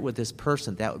share with this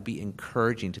person that would be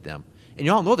encouraging to them? And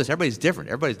you all know this, everybody's different.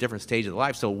 Everybody's different stage of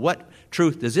life. So what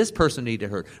truth does this person need to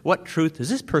hear? What truth does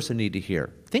this person need to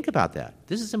hear? Think about that.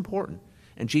 This is important.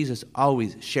 And Jesus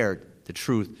always shared the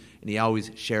truth, and he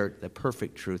always shared the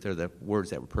perfect truth, or the words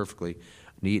that were perfectly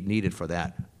needed for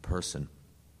that person.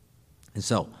 And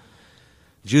so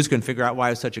the Jews couldn't figure out why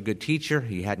he was such a good teacher.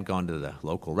 He hadn't gone to the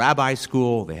local rabbi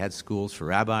school. They had schools for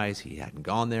rabbis. He hadn't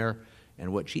gone there.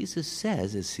 And what Jesus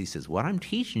says is, he says, what I'm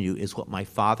teaching you is what my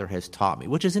Father has taught me,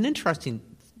 which is an interesting,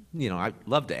 I'd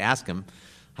love to ask him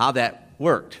how that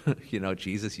worked.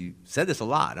 Jesus, you said this a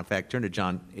lot. In fact, turn to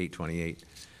John 8:28.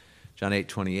 John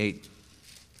 8:28.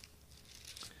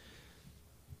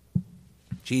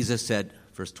 Jesus said,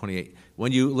 verse 28,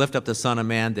 when you lift up the Son of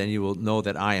Man, then you will know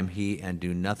that I am he, and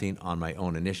do nothing on my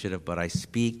own initiative, but I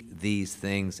speak these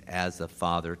things as the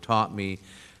Father taught me.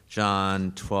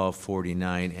 John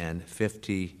 12:49 and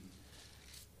 50.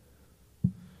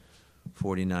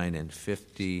 49 and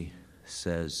 50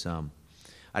 says,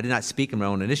 I did not speak in my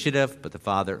own initiative, but the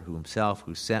Father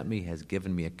who sent me has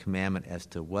given me a commandment as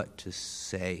to what to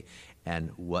say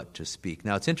and what to speak.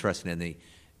 Now, it's interesting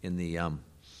in the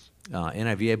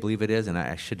NIV, I believe it is, and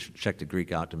I should check the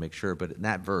Greek out to make sure, but in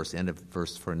that verse, end of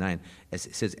verse 49, it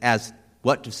says as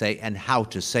what to say and how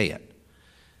to say it.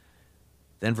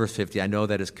 Then verse 50, I know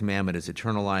that his commandment is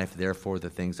eternal life, therefore the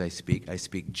things I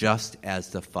speak just as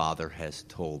the Father has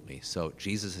told me. So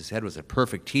Jesus, as said, was a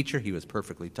perfect teacher. He was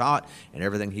perfectly taught, and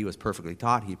everything he was perfectly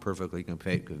taught, he perfectly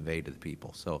conveyed to the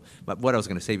people. So, but what I was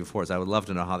going to say before is I would love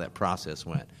to know how that process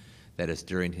went. That is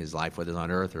during his life, whether it's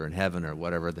on earth or in heaven or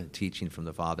whatever, the teaching from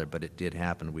the Father, but it did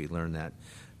happen. We learn that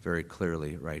very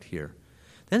clearly right here.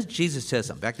 Then Jesus says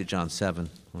something. Back to John 7.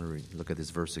 I want to look at this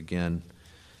verse again.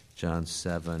 John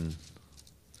 7.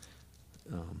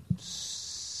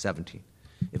 17.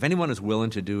 If anyone is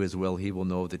willing to do his will, he will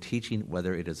know the teaching,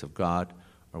 whether it is of God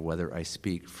or whether I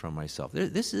speak from myself.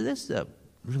 This is a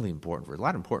really important verse. A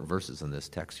lot of important verses in this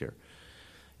text here.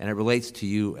 And it relates to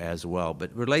you as well, but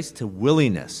it relates to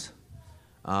willingness.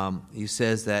 He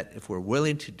says that if we're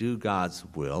willing to do God's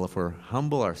will, if we're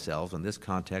humble ourselves in this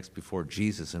context before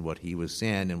Jesus and what he was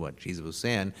saying and what Jesus was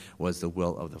saying was the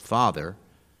will of the Father,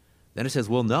 then it says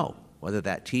we'll know whether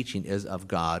that teaching is of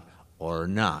God or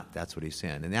not. That's what he's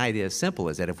saying. And the idea is simple,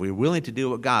 is that if we're willing to do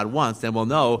what God wants, then we'll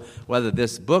know whether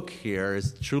this book here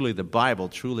is truly the Bible,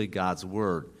 truly God's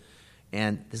Word.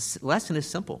 And this lesson is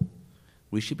simple.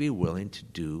 We should be willing to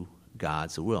do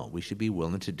God's will. We should be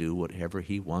willing to do whatever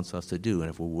he wants us to do.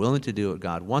 And if we're willing to do what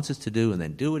God wants us to do and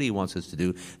then do what he wants us to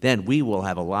do, then we will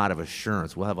have a lot of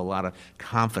assurance. We'll have a lot of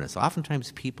confidence.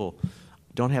 Oftentimes people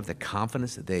don't have the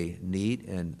confidence that they need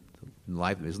in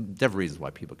life. There's different reasons why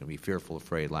people can be fearful,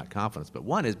 afraid, lack confidence. But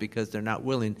one is because they're not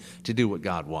willing to do what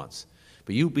God wants.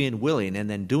 But you being willing and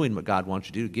then doing what God wants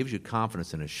you to do gives you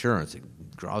confidence and assurance. It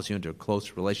draws you into a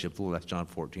close relationship. That's John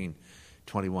 14,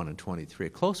 21 and 23. A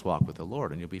close walk with the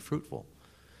Lord, and you'll be fruitful.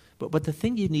 But the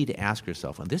thing you need to ask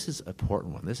yourself, and this is an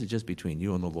important one, this is just between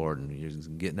you and the Lord, and you're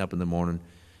getting up in the morning,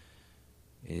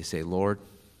 and you say, Lord,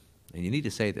 and you need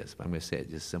to say this, but I'm going to say it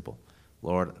just simple.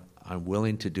 Lord, I'm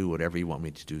willing to do whatever you want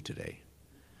me to do today.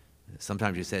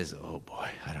 Sometimes you say, oh boy,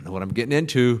 I don't know what I'm getting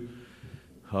into.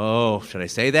 Oh, should I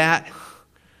say that?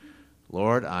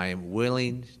 Lord, I am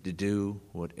willing to do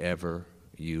whatever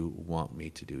you want me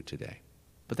to do today.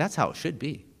 But that's how it should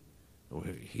be.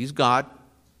 He's God.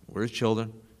 We're his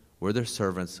children. We're their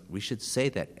servants. We should say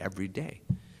that every day,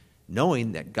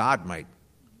 knowing that God might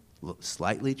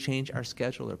slightly change our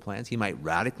schedule or plans. He might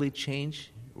radically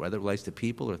change, whether it relates to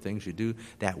people or things you do.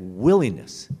 That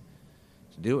willingness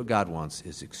to do what God wants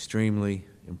is extremely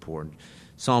important.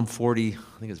 Psalm 40,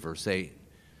 I think it's verse 8,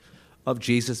 of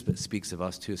Jesus, but speaks of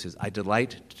us too. It says, I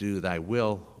delight to do thy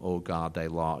will, O God, thy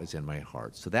law is in my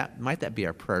heart. So that be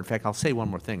our prayer. In fact, I'll say one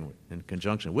more thing in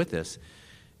conjunction with this.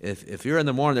 If you're in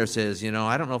the morning there says,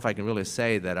 I don't know if I can really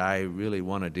say that I really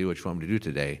want to do what you want me to do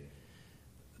today,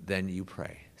 then you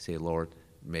pray. Say, Lord,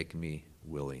 make me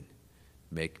willing.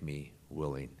 Make me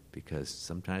willing. Because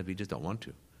sometimes we just don't want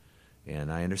to.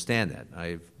 And I understand that.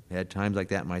 I've had times like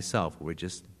that myself where we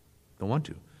just don't want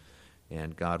to.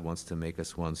 And God wants to make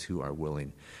us ones who are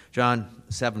willing. John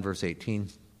 7, verse 18,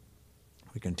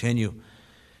 we continue.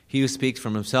 He who speaks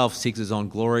from himself seeks his own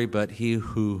glory, but he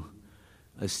who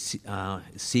is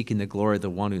seeking the glory of the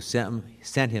one who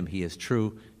sent him, he is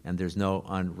true, and there's no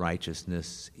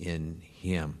unrighteousness in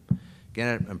him.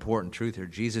 Again, an important truth here.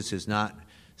 Jesus is not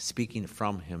speaking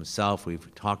from himself.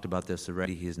 We've talked about this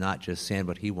already. He is not just saying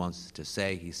what he wants to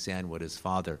say. He's saying what his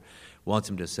Father wants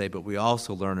him to say. But we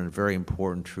also learn a very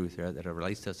important truth here that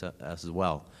relates to us as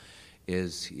well,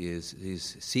 is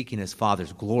he's seeking his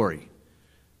Father's glory.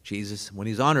 Jesus, when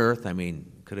he's on earth,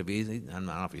 could have easily, I don't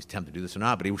know if he's tempted to do this or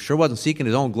not, but he sure wasn't seeking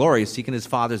his own glory. He was seeking his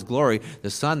Father's glory.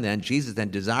 The Son then, Jesus then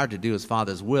desired to do his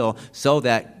Father's will so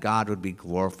that God would be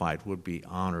glorified, would be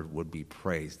honored, would be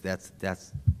praised.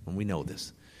 That's when we know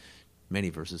this. Many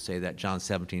verses say that. John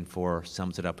 17:4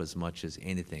 sums it up as much as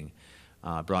anything.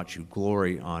 Brought you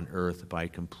glory on earth by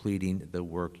completing the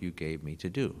work you gave me to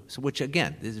do. So, which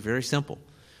again, this is very simple.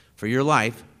 For your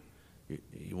life,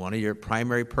 one of your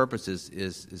primary purposes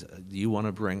is you want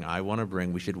to bring, I want to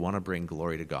bring, we should want to bring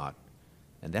glory to God.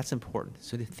 And that's important.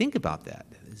 So to think about that,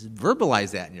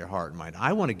 verbalize that in your heart and mind.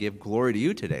 I want to give glory to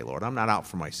you today, Lord. I'm not out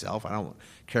for myself. I don't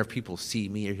care if people see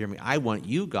me or hear me. I want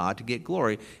you, God, to get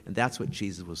glory. And that's what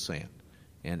Jesus was saying.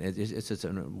 And it's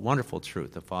a wonderful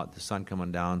truth. The Son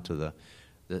coming down to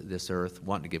this earth,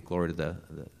 wanting to give glory to the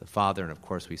Father. And, of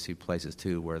course, we see places,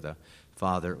 too, where the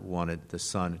Father wanted the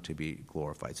Son to be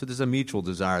glorified. So there's a mutual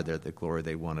desire there, the glory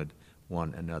they wanted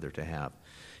one another to have.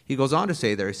 He goes on to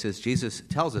say there, he says, Jesus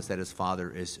tells us that his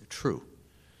Father is true.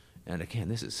 And, again,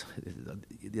 this is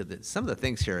some of the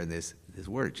things here in this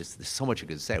word, just there's so much you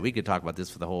could say. We could talk about this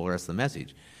for the whole rest of the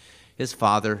message. His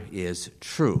Father is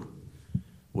true,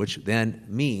 which then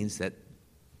means that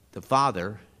the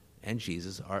Father and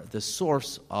Jesus are the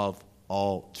source of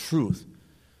all truth.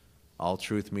 All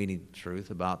truth meaning truth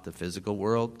about the physical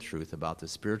world, truth about the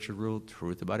spiritual world,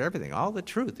 truth about everything. All the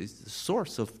truth is the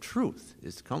source of truth.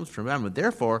 It comes from him. And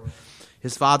therefore,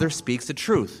 his Father speaks the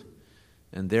truth.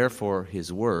 And therefore,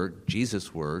 his word,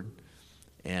 Jesus' word,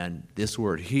 and this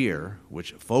word here,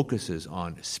 which focuses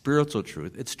on spiritual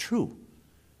truth, it's true.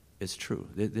 It's true.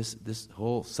 This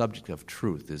whole subject of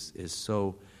truth is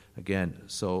so, again,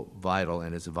 so vital,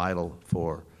 and is vital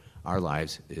for our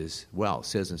lives as well. It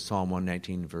says in Psalm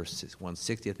 119, verse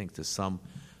 160, I think the sum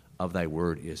of thy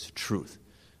word is truth.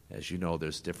 As you know,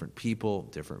 there's different people,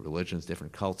 different religions,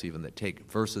 different cults even that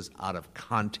take verses out of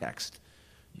context.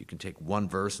 You can take one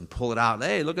verse and pull it out.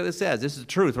 Hey, look what it says. This is the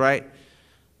truth, right?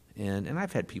 And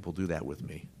I've had people do that with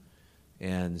me.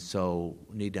 And so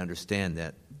we need to understand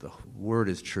that the word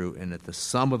is true and that the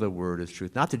sum of the word is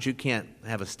truth. Not that you can't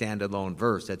have a standalone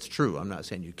verse. That's true. I'm not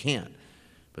saying you can't.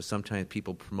 But sometimes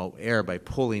people promote error by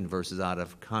pulling verses out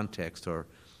of context or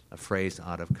a phrase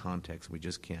out of context. We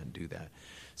just can't do that.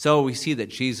 So we see that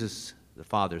Jesus, the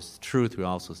Father's truth. We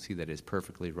also see that he's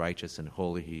perfectly righteous and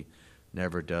holy. He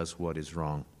never does what is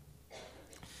wrong.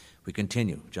 We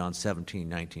continue, John 17,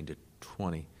 19 to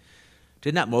 20.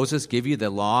 Did not Moses give you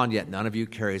the law, and yet none of you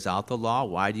carries out the law?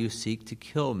 Why do you seek to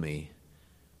kill me?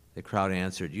 The crowd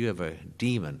answered, you have a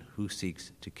demon who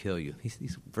seeks to kill you.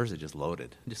 These verses are just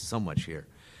loaded, just so much here.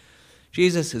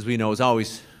 Jesus, as we know, is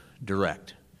always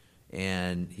direct,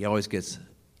 and he always gets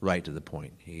right to the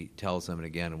point. He tells them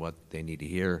again what they need to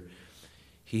hear.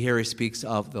 Here he speaks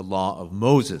of the law of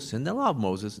Moses. And the law of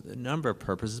Moses, a number of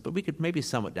purposes, but we could maybe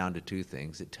sum it down to two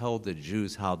things. It told the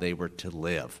Jews how they were to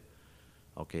live.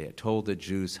 Okay, it told the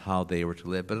Jews how they were to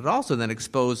live, but it also then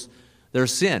exposed their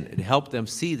sin. It helped them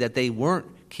see that they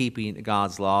weren't keeping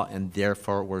God's law and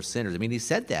therefore were sinners. I mean, he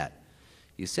said that.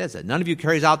 He says that. None of you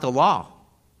carries out the law.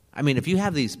 I mean, if you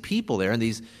have these people there, and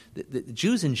the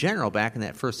Jews in general back in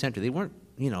that first century, they weren't,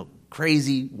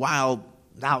 crazy, wild,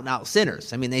 out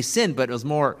sinners. I mean, they sinned, but it was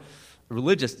more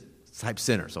religious type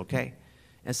sinners, okay?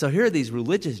 And so here are these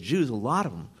religious Jews, a lot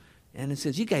of them, and it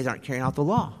says, you guys aren't carrying out the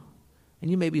law. And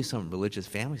you may be some religious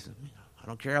families, I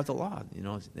don't carry out the law,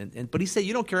 but he said,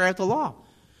 you don't carry out the law.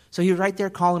 So he's right there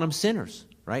calling them sinners,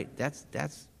 right? That's.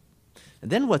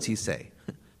 And then what's he say?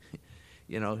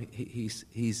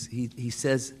 He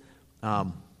says,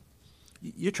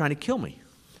 you're trying to kill me.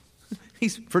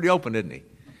 He's pretty open, isn't he?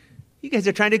 You guys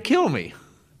are trying to kill me.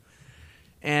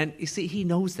 And you see, he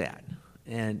knows that.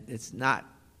 And it's not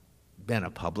been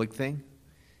a public thing.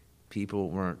 People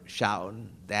weren't shouting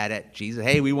that at Jesus,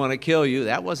 hey, we want to kill you.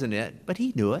 That wasn't it. But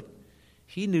he knew it.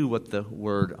 He knew what the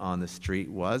word on the street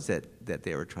was, that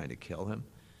they were trying to kill him.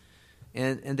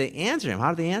 And they answered him.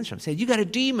 How did they answer him? They said, you got a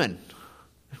demon.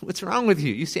 What's wrong with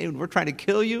you? You say we're trying to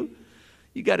kill you?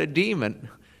 You got a demon.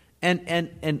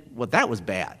 And well, that was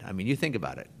bad. I mean, you think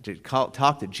about it. To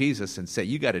talk to Jesus and say,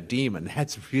 you got a demon,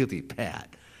 that's really bad.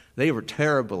 They were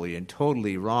terribly and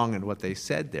totally wrong in what they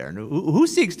said there. And who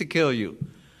seeks to kill you?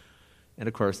 And,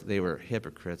 of course, they were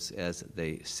hypocrites as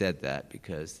they said that,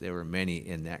 because there were many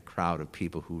in that crowd of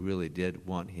people who really did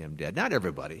want him dead. Not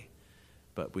everybody,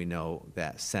 but we know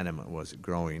that sentiment was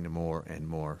growing more and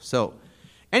more. So,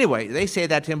 anyway, they say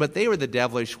that to him, but they were the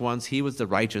devilish ones. He was the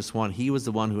righteous one. He was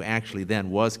the one who actually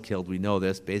then was killed. We know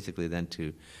this, basically then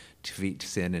to defeat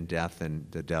sin and death and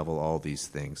the devil, all these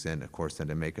things. And, of course, then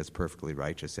to make us perfectly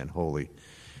righteous and holy.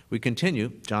 We continue,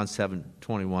 John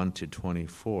 7:21 to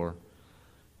 24.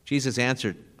 Jesus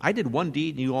answered, I did one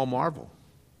deed and you all marvel.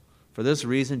 For this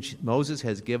reason, Moses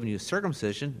has given you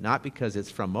circumcision, not because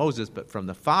it's from Moses, but from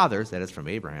the fathers, that is from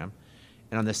Abraham.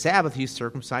 And on the Sabbath you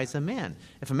circumcise a man.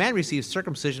 If a man receives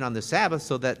circumcision on the Sabbath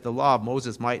so that the law of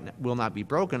Moses will not be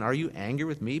broken, are you angry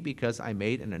with me because I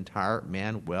made an entire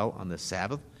man well on the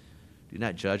Sabbath? Do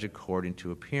not judge according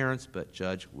to appearance, but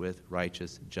judge with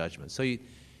righteous judgment. So you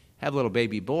have a little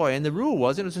baby boy, and the rule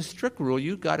was, it was a strict rule,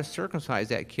 you got to circumcise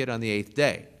that kid on the 8th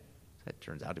day. That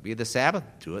turns out to be the Sabbath.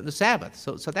 Do it in the Sabbath.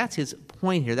 So that's his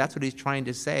point here. That's what he's trying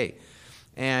to say.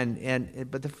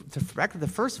 But back to the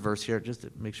first verse here, just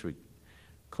to make sure we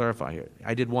clarify here.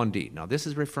 I did one deed. Now, this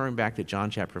is referring back to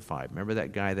John chapter 5. Remember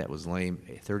that guy that was lame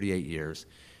 38 years?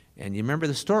 And you remember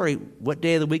the story. What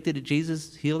day of the week did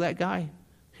Jesus heal that guy?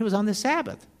 It was on the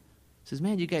Sabbath. He says,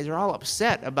 man, you guys are all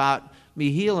upset about me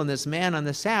healing this man on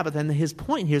the Sabbath. And his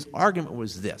point, his argument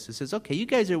was this. He says, okay, you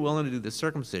guys are willing to do the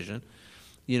circumcision,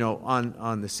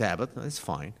 on the Sabbath. That's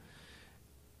fine.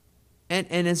 And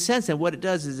in a sense, and what it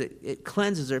does is it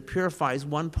cleanses or purifies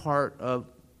one part of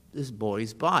this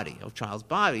boy's body, of child's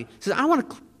body. He says, I want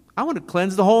to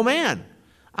cleanse the whole man.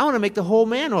 I want to make the whole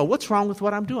man well. What's wrong with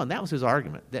what I'm doing? That was his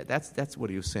argument. That's what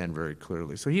he was saying very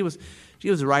clearly. So he was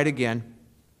right again.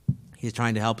 He's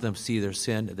trying to help them see their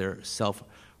sin, their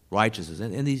self-righteousness.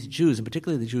 And these Jews, and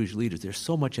particularly the Jewish leaders, they're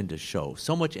so much into show,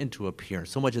 so much into appearance,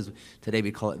 so much as today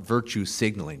we call it virtue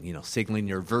signaling, signaling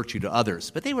your virtue to others.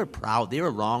 But they were proud. They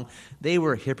were wrong. They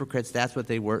were hypocrites. That's what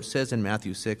they were. It says in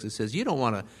Matthew 6, it says, you don't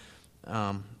want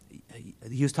to,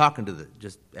 he was talking to the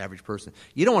just average person,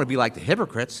 you don't want to be like the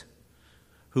hypocrites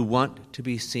who want to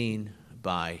be seen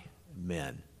by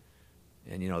men.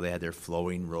 And, they had their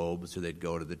flowing robes, or they'd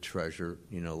go to the treasure,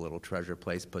 little treasure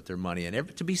place, put their money in,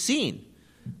 to be seen.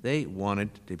 They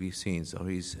wanted to be seen, so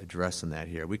he's addressing that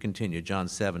here. We continue, John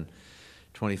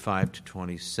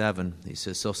 7:25-27. He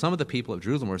says, so some of the people of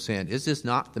Jerusalem were saying, is this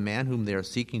not the man whom they are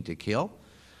seeking to kill?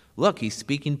 Look, he's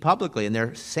speaking publicly, and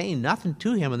they're saying nothing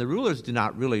to him, and the rulers do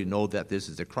not really know that this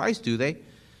is the Christ, do they?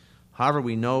 However,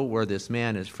 we know where this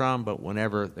man is from, but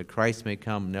whenever the Christ may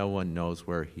come, no one knows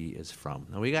where he is from.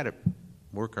 Now, we got to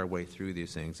work our way through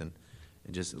these things and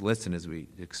just listen as we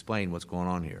explain what's going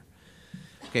on here.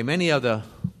 Okay, many of the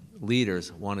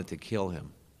leaders wanted to kill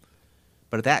him.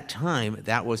 But at that time,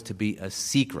 that was to be a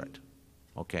secret.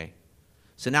 Okay?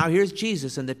 So now here's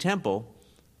Jesus in the temple,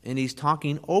 and he's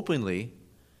talking openly.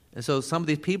 And so some of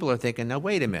these people are thinking, now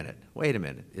wait a minute.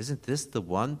 Isn't this the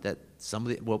one that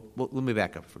somebody, well let me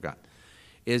back up, I forgot.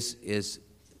 It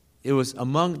was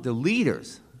among the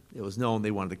leaders, it was known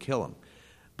they wanted to kill him.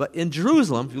 But in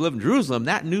Jerusalem, if you live in Jerusalem,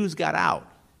 that news got out.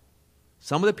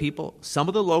 Some of the people, some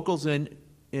of the locals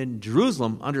in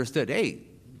Jerusalem understood, hey,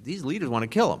 these leaders want to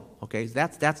kill him. Okay,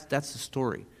 that's the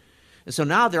story. And so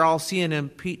now they're all seeing him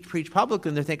preach publicly,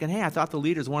 and they're thinking, hey, I thought the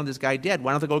leaders wanted this guy dead.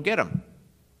 Why don't they go get him?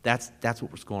 That's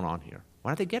what was going on here.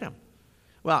 Why don't they get him?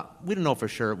 Well, we don't know for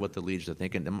sure what the leaders are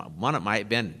thinking. One, it might have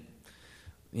been,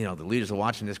 the leaders are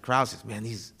watching this crowd. Says, man,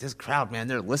 this crowd, man,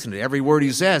 they're listening to every word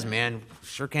he says, man.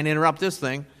 Sure can't interrupt this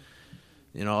thing.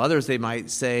 Others, they might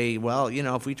say, well,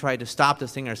 if we tried to stop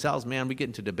this thing ourselves, man, we get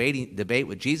into debate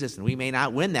with Jesus, and we may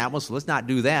not win that one, so let's not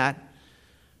do that.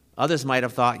 Others might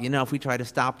have thought, if we try to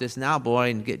stop this now,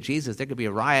 boy, and get Jesus, there could be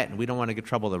a riot, and we don't want to get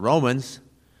trouble with the Romans,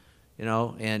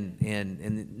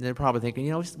 and they're probably thinking,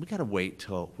 we got to wait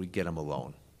till we get him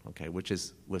alone, okay, which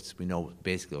we know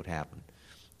basically what happened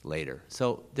later.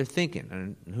 So they're thinking,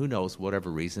 and who knows, whatever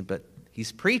reason, but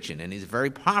he's preaching, and he's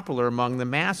very popular among the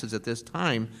masses at this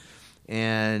time.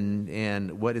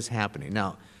 And what is happening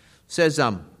now? It says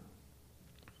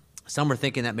some are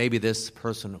thinking that maybe this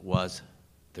person was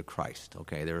the Christ.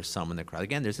 Okay, there are some in the crowd.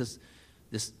 Again, there's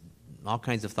this all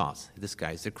kinds of thoughts. This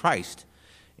guy's the Christ,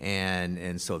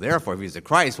 and so therefore, if he's the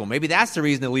Christ, well, maybe that's the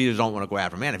reason the leaders don't want to go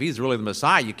after him. Man, if he's really the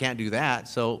Messiah, you can't do that.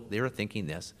 So they were thinking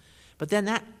this, but then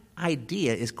that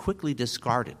idea is quickly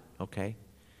discarded. Okay,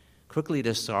 quickly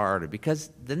discarded,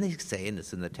 because then they say, and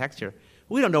it's in the text here,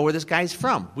 we don't know where this guy's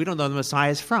from. We don't know the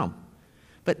Messiah is from.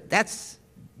 But that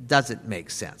doesn't make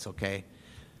sense, okay?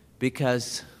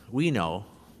 Because we know,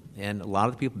 and a lot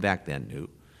of the people back then knew,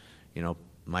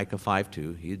 Micah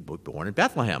 5:2, he was born in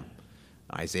Bethlehem.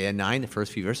 Isaiah 9, the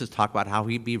first few verses, talk about how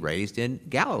he'd be raised in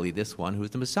Galilee, this one who's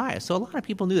the Messiah. So a lot of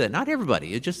people knew that. Not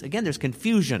everybody. It's just, again, there's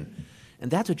confusion.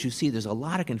 And that's what you see. There's a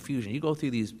lot of confusion. You go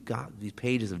through these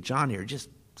pages of John here, just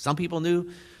some people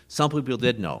knew, some people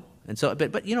did know. And so,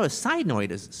 but a side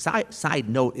note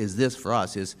is this for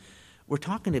us is we're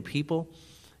talking to people,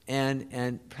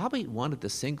 and probably one of the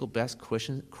single best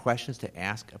questions to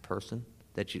ask a person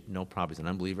that you know probably is an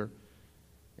unbeliever,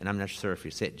 and I'm not sure if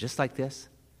you say it just like this,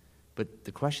 but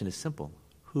the question is simple: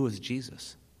 who is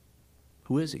Jesus?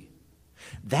 Who is he?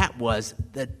 That was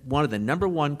one of the number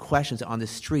one questions on the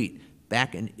street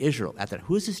back in Israel.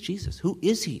 Who is this Jesus? Who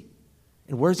is he?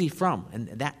 And where's he from? And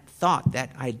that thought,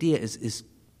 that idea is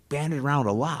banded around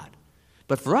a lot.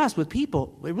 But for us, with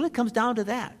people, it really comes down to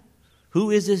that. Who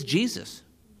is this Jesus?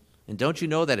 And don't you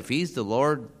know that if he's the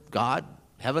Lord God,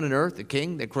 heaven and earth, the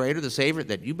King, the Creator, the Savior,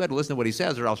 that you better listen to what he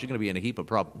says, or else you're going to be in a heap of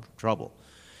trouble.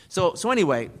 So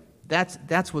anyway,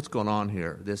 that's what's going on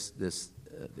here. This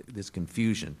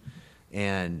confusion,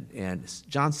 and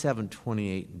John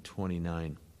 7:28 and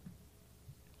 29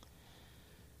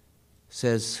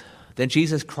 says, then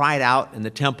Jesus cried out in the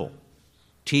temple,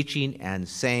 teaching and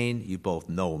saying, you both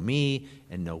know me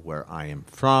and know where I am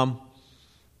from.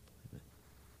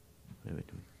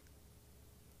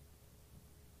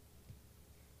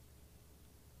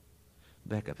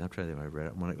 Back up. I'm trying to think if I read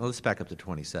it. Let's back up to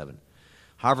 27.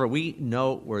 However, we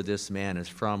know where this man is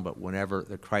from, but whenever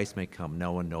the Christ may come,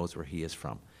 no one knows where he is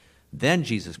from. Then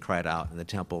Jesus cried out in the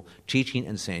temple, teaching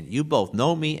and saying, you both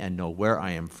know me and know where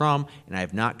I am from, and I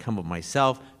have not come of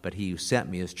myself, but he who sent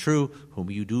me is true,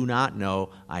 whom you do not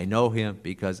know. I know him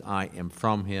because I am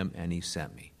from him, and he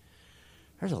sent me.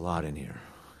 There's a lot in here,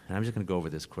 and I'm just going to go over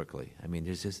this quickly. I mean,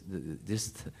 there's just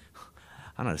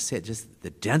don't know how to say it, just the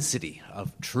density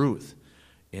of truth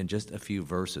in just a few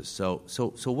verses. So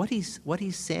what he's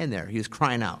saying there, he was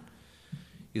crying out.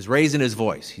 He's raising his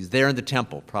voice. He's there in the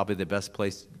temple, probably the best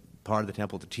part of the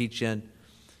temple to teach in.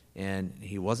 And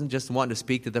he wasn't just wanting to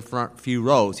speak to the front few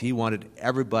rows. He wanted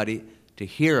everybody to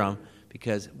hear him,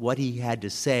 because what he had to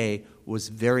say was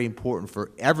very important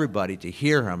for everybody to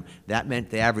hear him. That meant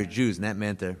the average Jews, and that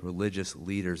meant the religious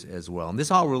leaders as well. And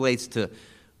this all relates to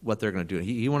what they're going to do.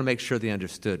 He wanted to make sure they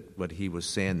understood what he was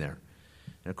saying there.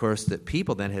 And, of course, the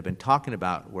people then had been talking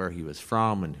about where he was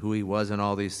from and who he was and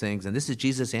all these things. And this is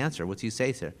Jesus' answer. What's he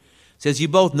say there? He says, you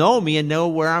both know me and know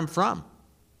where I'm from.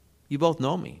 You both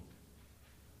know me.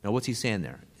 Now, what's he saying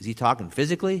there? Is he talking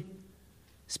physically,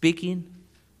 speaking,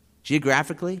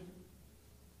 geographically,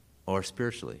 or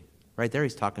spiritually? Right there,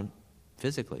 he's talking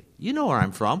physically. You know where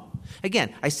I'm from.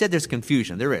 Again, I said there's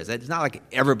confusion. There is. It's not like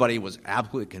everybody was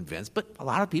absolutely convinced, but a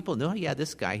lot of people knew, yeah,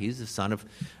 this guy, he's the son of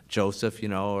Joseph,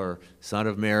 or son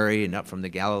of Mary, and up from the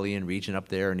Galilean region up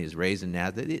there, and he's raised in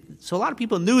Nazareth. So a lot of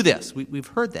people knew this. We've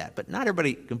heard that, but not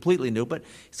everybody completely knew. But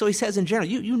so he says in general,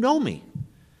 you know me,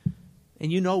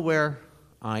 and you know where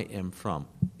I am from.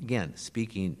 Again,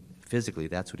 speaking physically,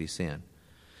 that's what he's saying.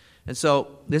 And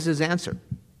so this is his answer.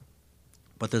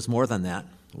 But there's more than that.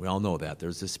 We all know that.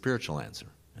 There's a spiritual answer.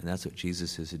 And that's what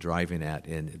Jesus is driving at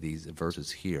in these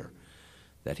verses here.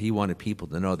 That he wanted people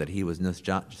to know that he was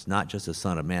not just a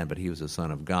son of man, but he was a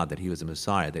son of God, that he was a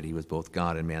Messiah, that he was both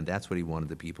God and man. That's what he wanted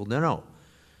the people to know.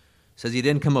 He says he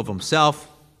didn't come of himself.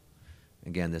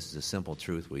 Again, this is a simple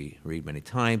truth we read many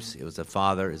times. It was the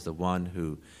Father is the one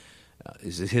who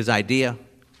is his idea,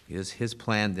 is his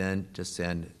plan then to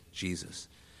send Jesus.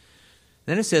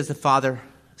 Then it says the Father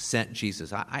sent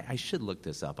Jesus. I should look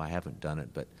this up. I haven't done it,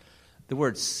 but the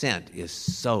word sent is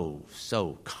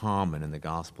so common in the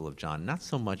Gospel of John. Not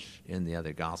so much in the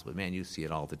other Gospels. Man, you see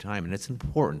it all the time, and it's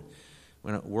important.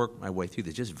 I'm going to work my way through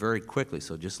this just very quickly,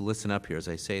 so just listen up here as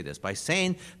I say this. By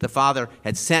saying the Father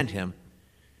had sent him,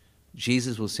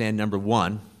 Jesus was saying, number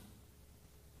one,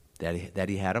 that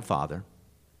he had a Father.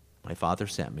 My Father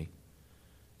sent me.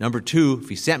 Number two, if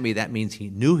he sent me, that means he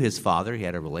knew his Father. He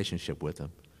had a relationship with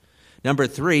him. Number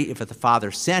three, if the Father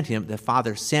sent him, the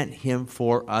Father sent him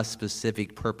for a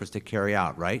specific purpose to carry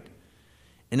out, right?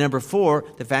 And number four,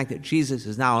 the fact that Jesus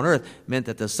is now on earth meant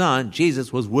that the Son,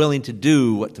 Jesus, was willing to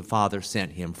do what the Father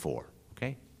sent him for.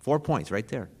 Okay? 4 points right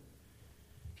there.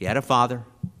 He had a Father.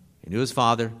 He knew his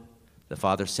Father. The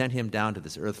Father sent him down to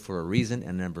this earth for a reason.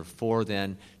 And number four,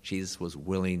 then, Jesus was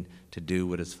willing to do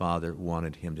what his Father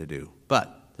wanted him to do.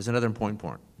 But there's another important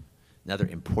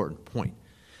point.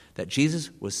 That Jesus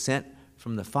was sent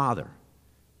from the Father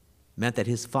meant that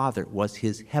his Father was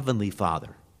his heavenly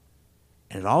Father.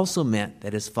 And it also meant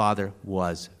that his Father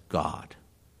was God.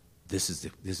 This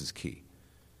is key.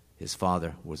 His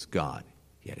Father was God.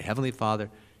 He had a heavenly Father.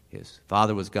 His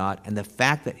Father was God. And the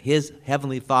fact that his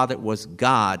heavenly Father was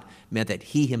God meant that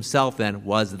he himself then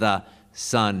was the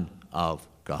Son of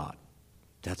God.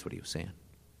 That's what he was saying.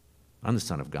 I'm the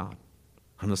Son of God.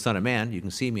 I'm the Son of Man. You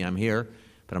can see me. I'm here.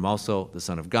 But I'm also the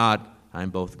Son of God. I'm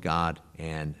both God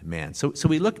and man. So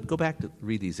we go back to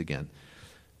read these again.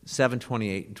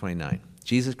 7:28 and 29.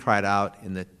 Jesus cried out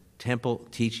in the temple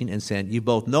teaching and said, you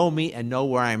both know me and know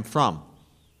where I'm from.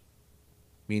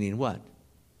 Meaning what?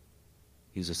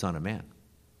 He's the Son of Man.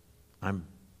 I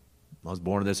was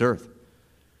born on this earth.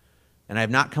 And I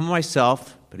have not come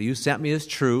myself, but he who sent me is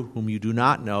true, whom you do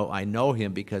not know. I know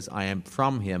him because I am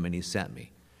from him and he sent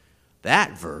me.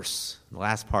 That verse, the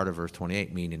last part of verse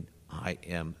 28, meaning I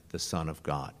am the Son of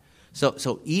God.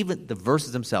 So even the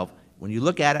verses themselves, when you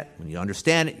look at it, when you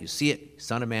understand it, you see it,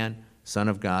 Son of Man, Son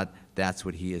of God, that's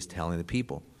what he is telling the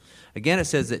people. Again, it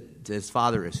says that his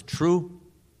Father is true.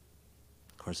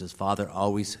 Of course, his Father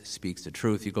always speaks the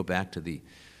truth. You go back to the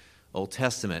Old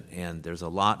Testament, and there's a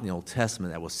lot in the Old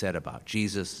Testament that was said about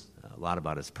Jesus, a lot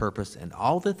about his purpose, and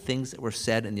all the things that were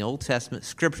said in the Old Testament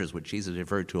scriptures, which Jesus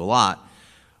referred to a lot,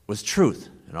 was truth,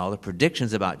 and all the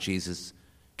predictions about Jesus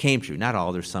came true. Not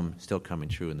all, there's some still coming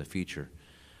true in the future,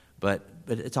 but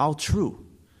it's all true.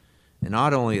 And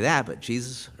not only that, but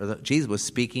Jesus was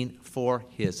speaking for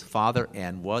his Father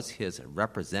and was his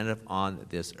representative on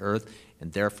this earth,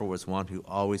 and therefore was one who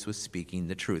always was speaking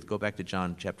the truth. Go back to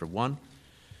John chapter 1,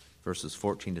 verses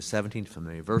 14 to 17,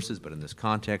 familiar verses, but in this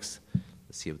context,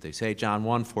 let's see what they say. John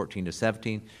 1, 14 to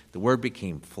 17, the Word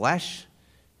became flesh,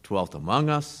 dwelt among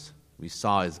us. We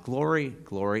saw his glory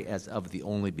as of the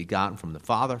only begotten from the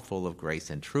Father, full of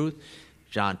grace and truth.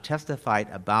 John testified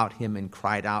about him and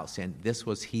cried out, saying, this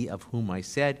was he of whom I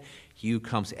said, he who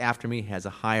comes after me has a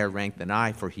higher rank than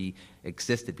I, for he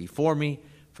existed before me.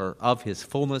 For of his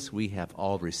fullness we have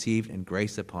all received, and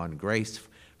grace upon grace. For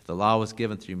the law was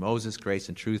given through Moses, grace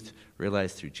and truth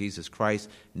realized through Jesus Christ.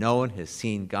 No one has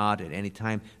seen God at any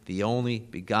time. The only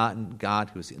begotten God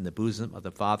who is in the bosom of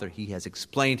the Father, he has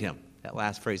explained him. That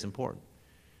last phrase is important.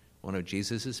 One of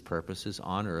Jesus' purposes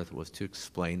on earth was to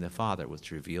explain the Father, was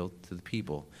to reveal to the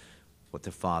people what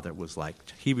the Father was like.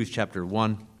 Hebrews chapter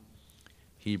 1.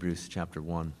 Hebrews chapter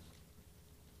 1.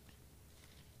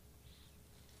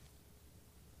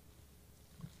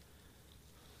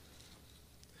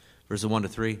 Verses 1 to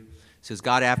 3. It says,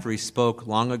 God, after he spoke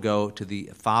long ago to the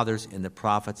fathers and the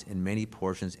prophets in many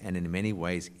portions and in many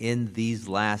ways, in these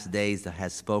last days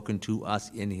has spoken to us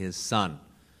in his Son.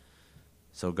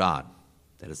 So God,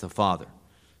 that is the Father,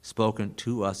 spoken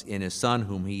to us in his Son,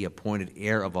 whom he appointed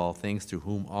heir of all things, through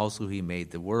whom also he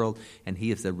made the world. And he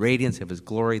is the radiance of his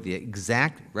glory, the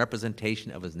exact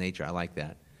representation of his nature. I like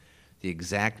that. The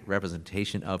exact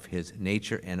representation of his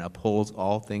nature, and upholds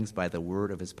all things by the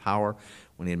word of his power.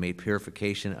 When he had made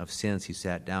purification of sins, he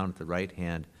sat down at the right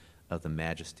hand of the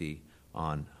Majesty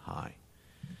on high.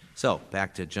 So,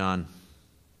 back to John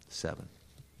 7.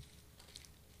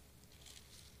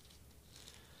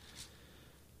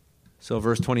 So,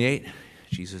 verse 28,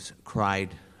 Jesus cried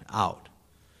out.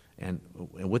 And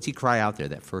what's he cry out there,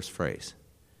 that first phrase?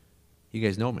 You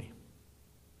guys know me.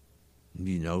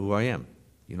 You know who I am.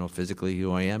 You know physically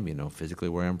who I am. You know physically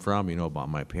where I'm from. You know about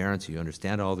my parents. You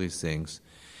understand all these things.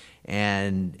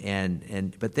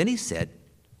 But then he said,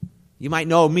 you might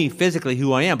know me physically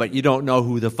who I am, but you don't know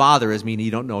who the Father is, meaning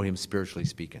you don't know him spiritually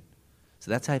speaking. So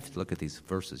that's how you have to look at these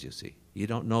verses, you see. You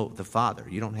don't know the Father.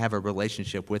 You don't have a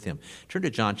relationship with him. Turn to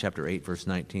John chapter 8, verse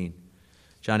 19.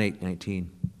 John 8, 19.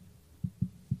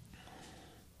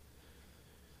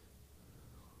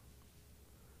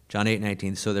 John 8,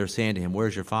 19. So they're saying to him,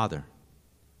 where's your Father?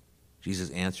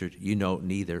 Jesus answered, you know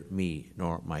neither me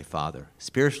nor my Father.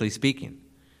 Spiritually speaking,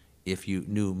 if you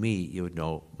knew me, you would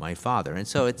know my Father. And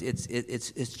so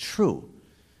it's true.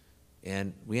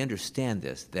 And we understand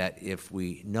this, that if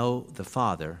we know the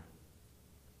Father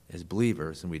as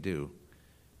believers, and we do,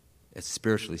 as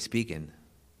spiritually speaking,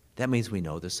 that means we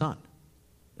know the Son.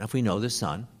 Now, if we know the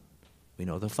Son, we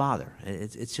know the Father. And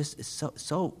it's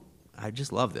so I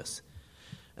just love this.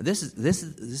 And this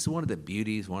is one of the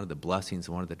beauties, one of the blessings,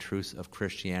 one of the truths of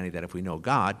Christianity, that if we know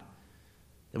God,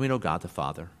 then we know God the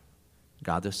Father,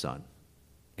 God the Son,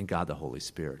 and God the Holy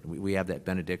Spirit. We have that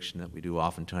benediction that we do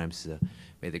oftentimes.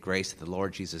 May the grace of the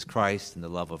Lord Jesus Christ and the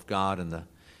love of God and the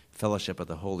fellowship of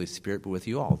the Holy Spirit be with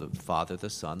you all. The Father, the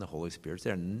Son, the Holy Spirit's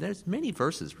there. And there's many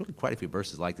verses, really quite a few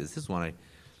verses like this. This is one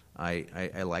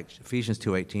I like. Ephesians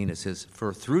 2:18, it says,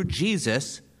 for through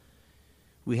Jesus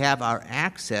we have our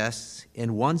access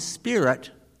in one Spirit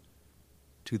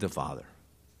to the Father.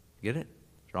 Get it?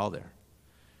 They're all there.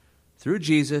 Through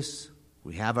Jesus,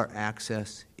 we have our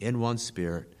access in one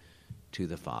Spirit to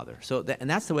the Father. So, and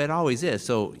that's the way it always is.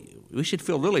 So we should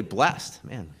feel really blessed.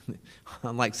 Man,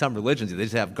 unlike some religions, they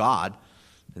just have God,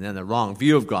 and then the wrong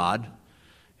view of God.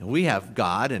 And we have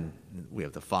God, and we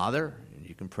have the Father, and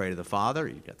you can pray to the Father.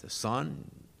 You've got the Son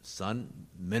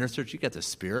ministers. You got the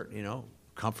Spirit,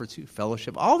 comforts you,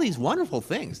 fellowship, all these wonderful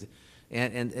things.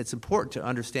 And it's important to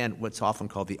understand what's often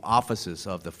called the offices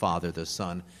of the Father, the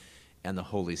Son, and the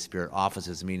Holy Spirit.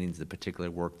 Offices meaning the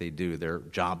particular work they do, their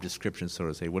job description, so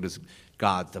to say. What is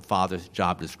God, the Father's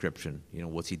job description?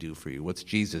 What's he do for you? What's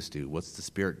Jesus do? What's the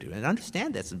Spirit do? And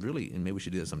understand that's really, and maybe we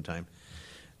should do that sometime,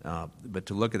 but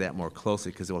to look at that more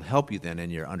closely, because it will help you then in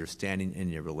your understanding, in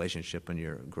your relationship and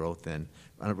your growth, and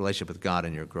relationship with God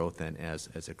and your growth then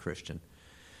as a Christian.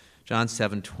 John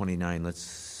 7:29,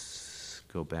 let's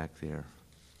go back there,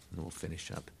 and we'll finish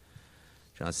up.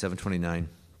 John 7:29.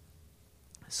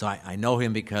 So I know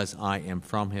him because I am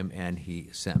from him, and he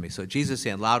sent me. So Jesus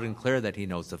saying loud and clear that he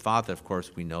knows the Father. Of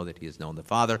course, we know that he has known the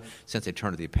Father since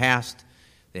eternity past.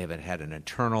 They have had an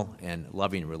eternal and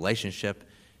loving relationship.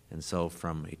 And so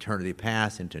from eternity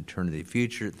past into eternity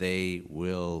future, they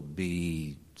will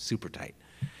be super tight,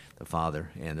 the Father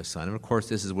and the Son. And, of course,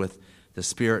 this is with the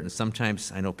Spirit. And sometimes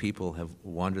I know people have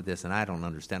wondered this, and I don't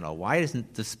understand all. Why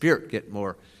doesn't the Spirit get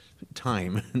more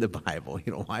time in the Bible?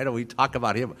 Why don't we talk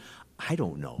about him? I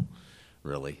don't know,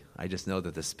 really. I just know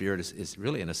that the Spirit is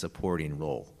really in a supporting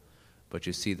role. But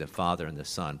you see the Father and the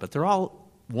Son. But they're all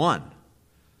one.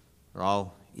 They're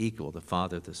all equal. The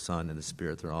Father, the Son, and the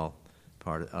Spirit, they're all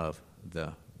part of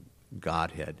the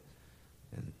Godhead.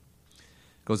 And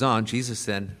it goes on, Jesus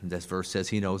then, this verse says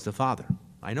he knows the Father.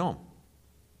 I know him.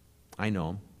 I know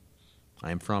him.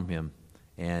 I am from him.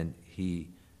 And he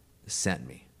sent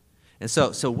me. And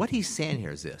so what he's saying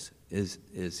here is this, is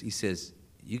he says,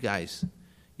 you guys,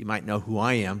 you might know who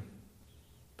I am,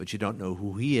 but you don't know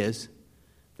who he is,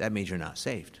 that means you're not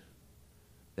saved.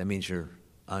 That means you're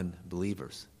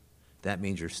unbelievers. That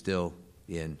means you're still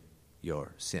in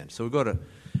your sin. So we go to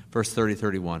verse 30,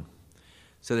 31.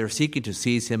 So they were seeking to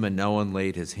seize him, and no one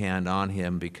laid his hand on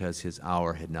him because his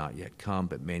hour had not yet come.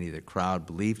 But many of the crowd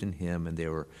believed in him, and they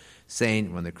were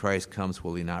saying, when the Christ comes,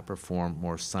 will he not perform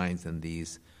more signs than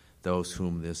those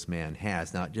whom this man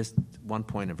has? Now, just one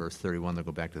point in verse 31, they'll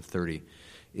go back to 30,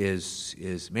 is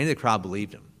many of the crowd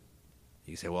believed him.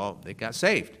 You say, well, they got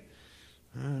saved.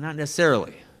 Not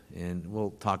necessarily. And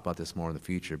we'll talk about this more in the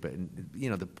future. But,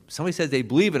 somebody says they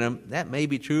believe in him. That may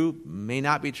be true, may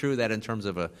not be true, that in terms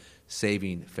of a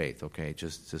saving faith, okay,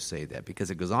 just to say that.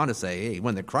 Because it goes on to say, hey,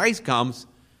 when the Christ comes,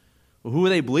 well, who are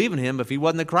they believing in him if he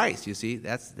wasn't the Christ? You see,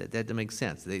 that makes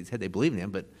sense. They said they believe in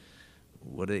him, but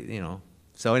what do they,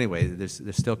 So anyway, there's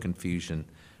still confusion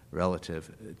relative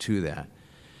to that.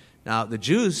 Now, the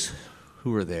Jews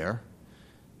who were there,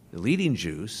 the leading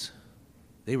Jews,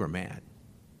 they were mad,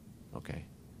 okay.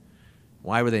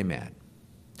 Why were they mad?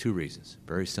 2 reasons.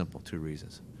 Very simple, 2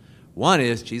 reasons. One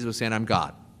is Jesus was saying, I'm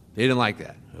God. They didn't like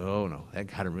that. Oh, no, that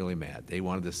got them really mad. They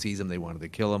wanted to seize him. They wanted to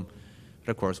kill him.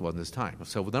 But, of course, it wasn't his time.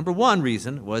 So number 1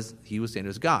 reason was he was saying it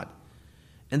was God.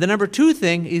 And the number 2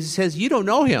 thing is he says, you don't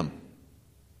know him.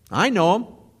 I know him.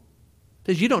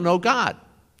 He says, you don't know God.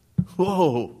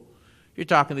 Whoa. You're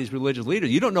talking to these religious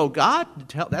leaders. You don't know God?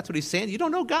 That's what he's saying. You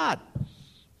don't know God.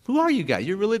 Who are you guys?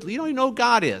 You don't even know who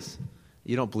God is.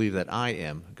 You don't believe that I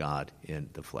am God in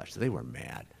the flesh. So they were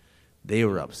mad. They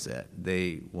were upset.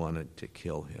 They wanted to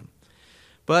kill him.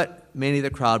 But many of the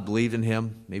crowd believed in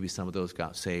him. Maybe some of those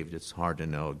got saved. It's hard to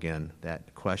know, again,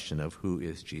 that question of who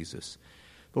is Jesus.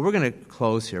 But we're going to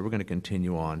close here. We're going to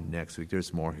continue on next week.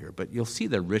 There's more here. But you'll see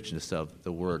the richness of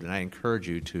the word. And I encourage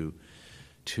you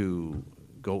to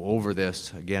go over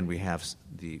this. Again, we have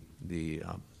the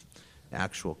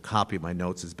actual copy of my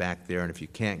notes is back there, and if you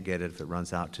can't get it, if it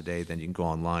runs out today, then you can go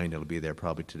online. It'll be there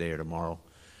probably today or tomorrow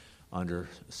under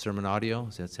sermon audio.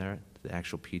 Is that right? The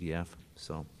actual PDF.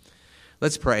 So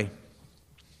let's pray.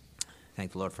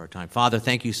 Thank the Lord for our time. Father,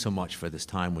 thank you so much for this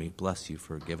time. We bless you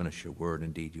for giving us your word.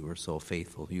 Indeed, you are so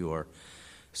faithful. You are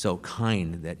so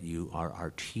kind that you are our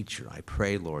teacher. I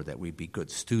pray, Lord, that we be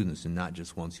good students and not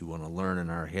just ones who want to learn in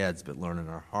our heads, but learn in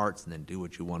our hearts and then do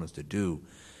what you want us to do.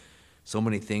 So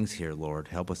many things here, Lord.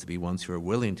 Help us to be ones who are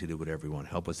willing to do whatever you want.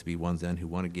 Help us to be ones then who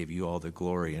want to give you all the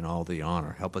glory and all the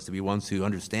honor. Help us to be ones who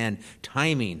understand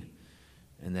timing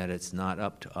and that it's not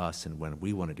up to us and when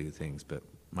we want to do things, but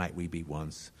might we be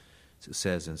ones, as it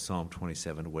says in Psalm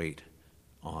 27, wait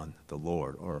on the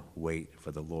Lord, or wait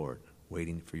for the Lord,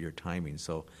 waiting for your timing.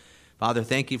 So, Father,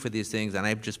 thank you for these things, and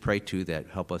I just pray, too, that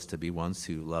help us to be ones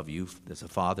who love you as a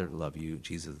Father, love you,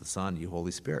 Jesus the Son, you,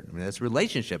 Holy Spirit. I mean, that's a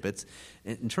relationship. It's,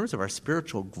 in terms of our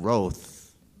spiritual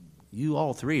growth, you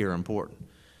all three are important.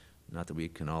 Not that we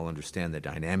can all understand the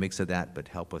dynamics of that, but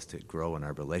help us to grow in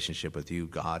our relationship with you,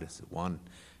 God, as one,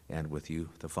 and with you,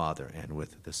 the Father, and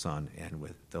with the Son, and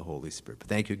with the Holy Spirit. But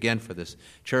thank you again for this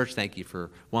church. Thank you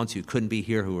for ones who couldn't be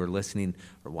here, who are listening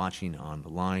or watching on the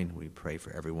line. We pray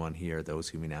for everyone here, those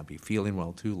who may not be feeling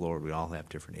well too, Lord. We all have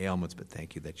different ailments, but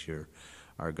thank you that you're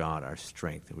our God, our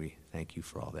strength, and we thank you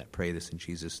for all that. Pray this in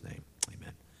Jesus' name.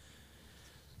 Amen.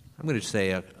 I'm going to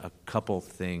say a couple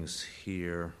things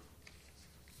here.